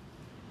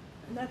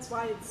 And that's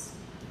why it's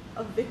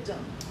a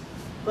victim.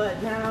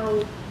 But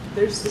now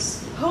there's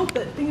this hope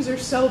that things are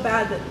so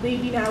bad that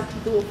maybe now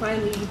people will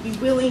finally be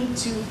willing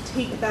to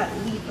take that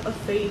leap of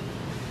faith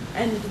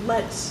and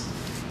let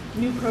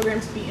new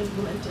programs be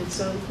implemented.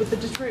 So with the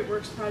Detroit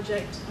Works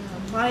project,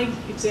 my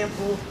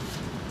example,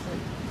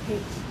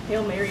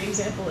 Hail Mary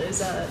example, is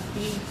the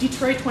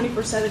Detroit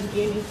 24/7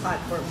 gaming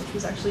platform, which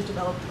was actually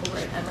developed over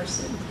at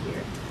Emerson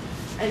here.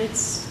 And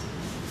it's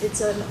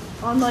an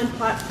online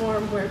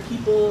platform where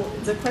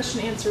it's a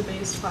question-answer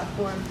based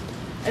platform.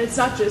 And it's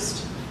not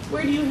just,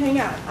 where do you hang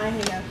out? I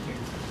hang out here.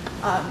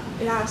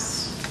 It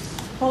asks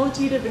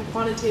qualitative and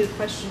quantitative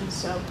questions.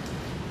 So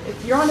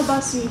if you're on a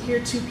bus and you hear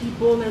two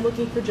people and they're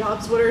looking for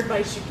jobs, what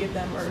advice you give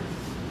them? Or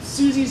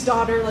Susie's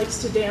daughter likes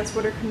to dance,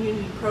 what are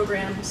community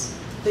programs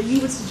that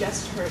you would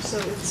suggest to her? So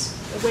it's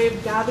a way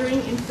of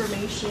gathering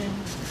information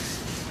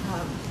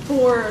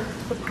for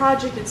the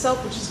project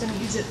itself, which is going to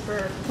use it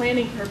for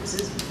planning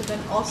purposes, but then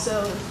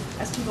also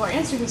as people are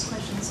answering these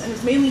questions, and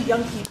it's mainly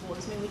young people,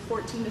 it's mainly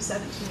 14 to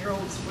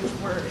 17-year-olds which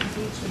were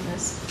engaged in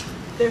this,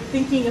 they're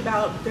thinking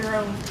about their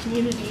own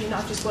community,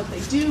 not just what they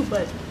do,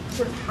 but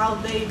sort of how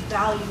they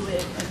value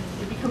it, and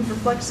it becomes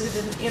reflexive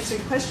in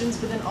answering questions,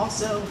 but then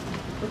also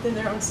within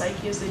their own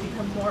psyche as they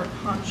become more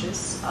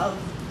conscious of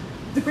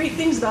the great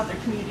things about their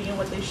community and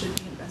what they should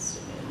be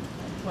investing in,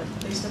 and what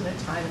they spend their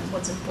time and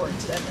what's important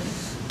to them, and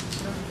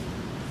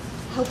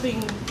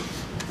helping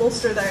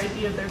bolster their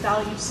idea of their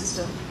value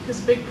system. Because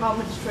a big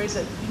problem in Detroit is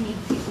that you need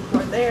people who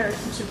are there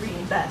to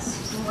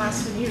reinvest. In the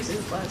last 10 years,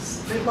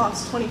 they've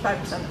lost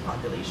 25% of the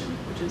population,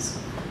 which is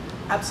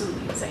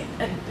absolutely insane,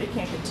 and it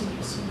can't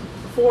continue. So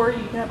before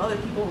you can have other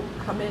people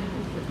come in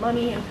with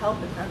money and help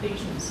and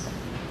foundations,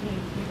 you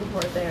need people who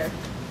are there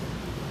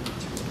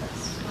to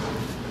reinvest.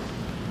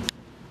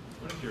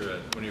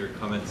 One of your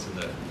comments in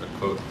a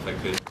quote, if I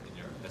could, in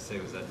your essay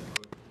was that,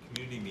 quote,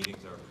 community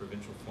meetings are a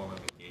provincial form of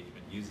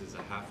engagement used as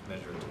a half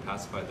measure to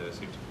pacify those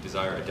who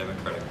desire a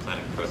democratic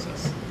planning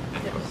process,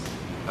 end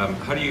quote.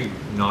 How do you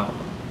not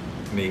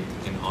make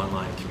an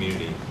online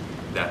community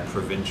that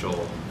provincial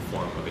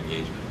form of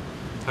engagement?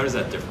 How does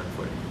that differ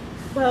for you?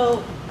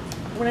 Well,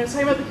 when I was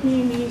talking about the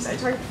community meetings, I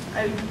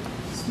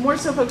was more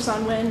so focused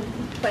on when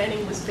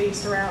planning was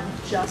based around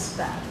just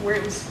that, where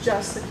it was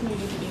just the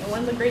community meeting. And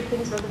one of the great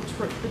things about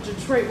the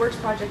Detroit Works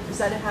project is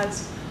that it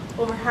has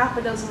over half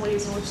a dozen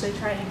ways in which they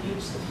try and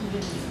engage the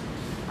community.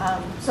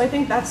 So I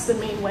think that's the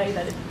main way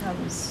that it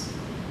becomes,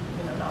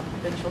 not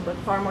provincial, but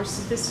far more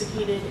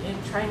sophisticated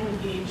in trying to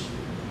engage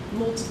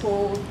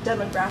multiple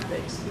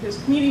demographics.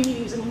 Because community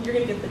meetings, you're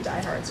going to get the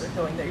diehards that are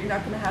going there. You're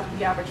not going to have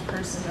the average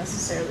person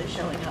necessarily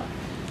showing up.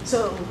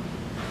 So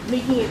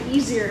making it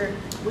easier,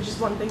 which is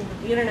one thing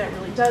that the internet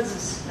really does,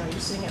 is you're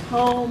sitting at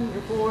home,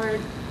 you're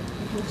bored,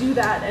 you can do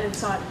that, and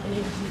it's not an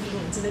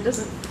inconvenience, and it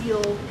doesn't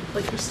feel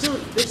like there's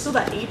still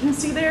that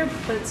agency there,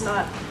 but it's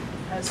not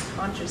as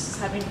conscious as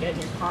having to get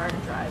in your car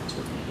and drive to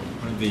a meeting.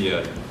 One of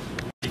the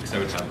critiques I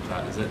would have of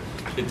that is that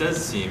it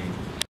does seem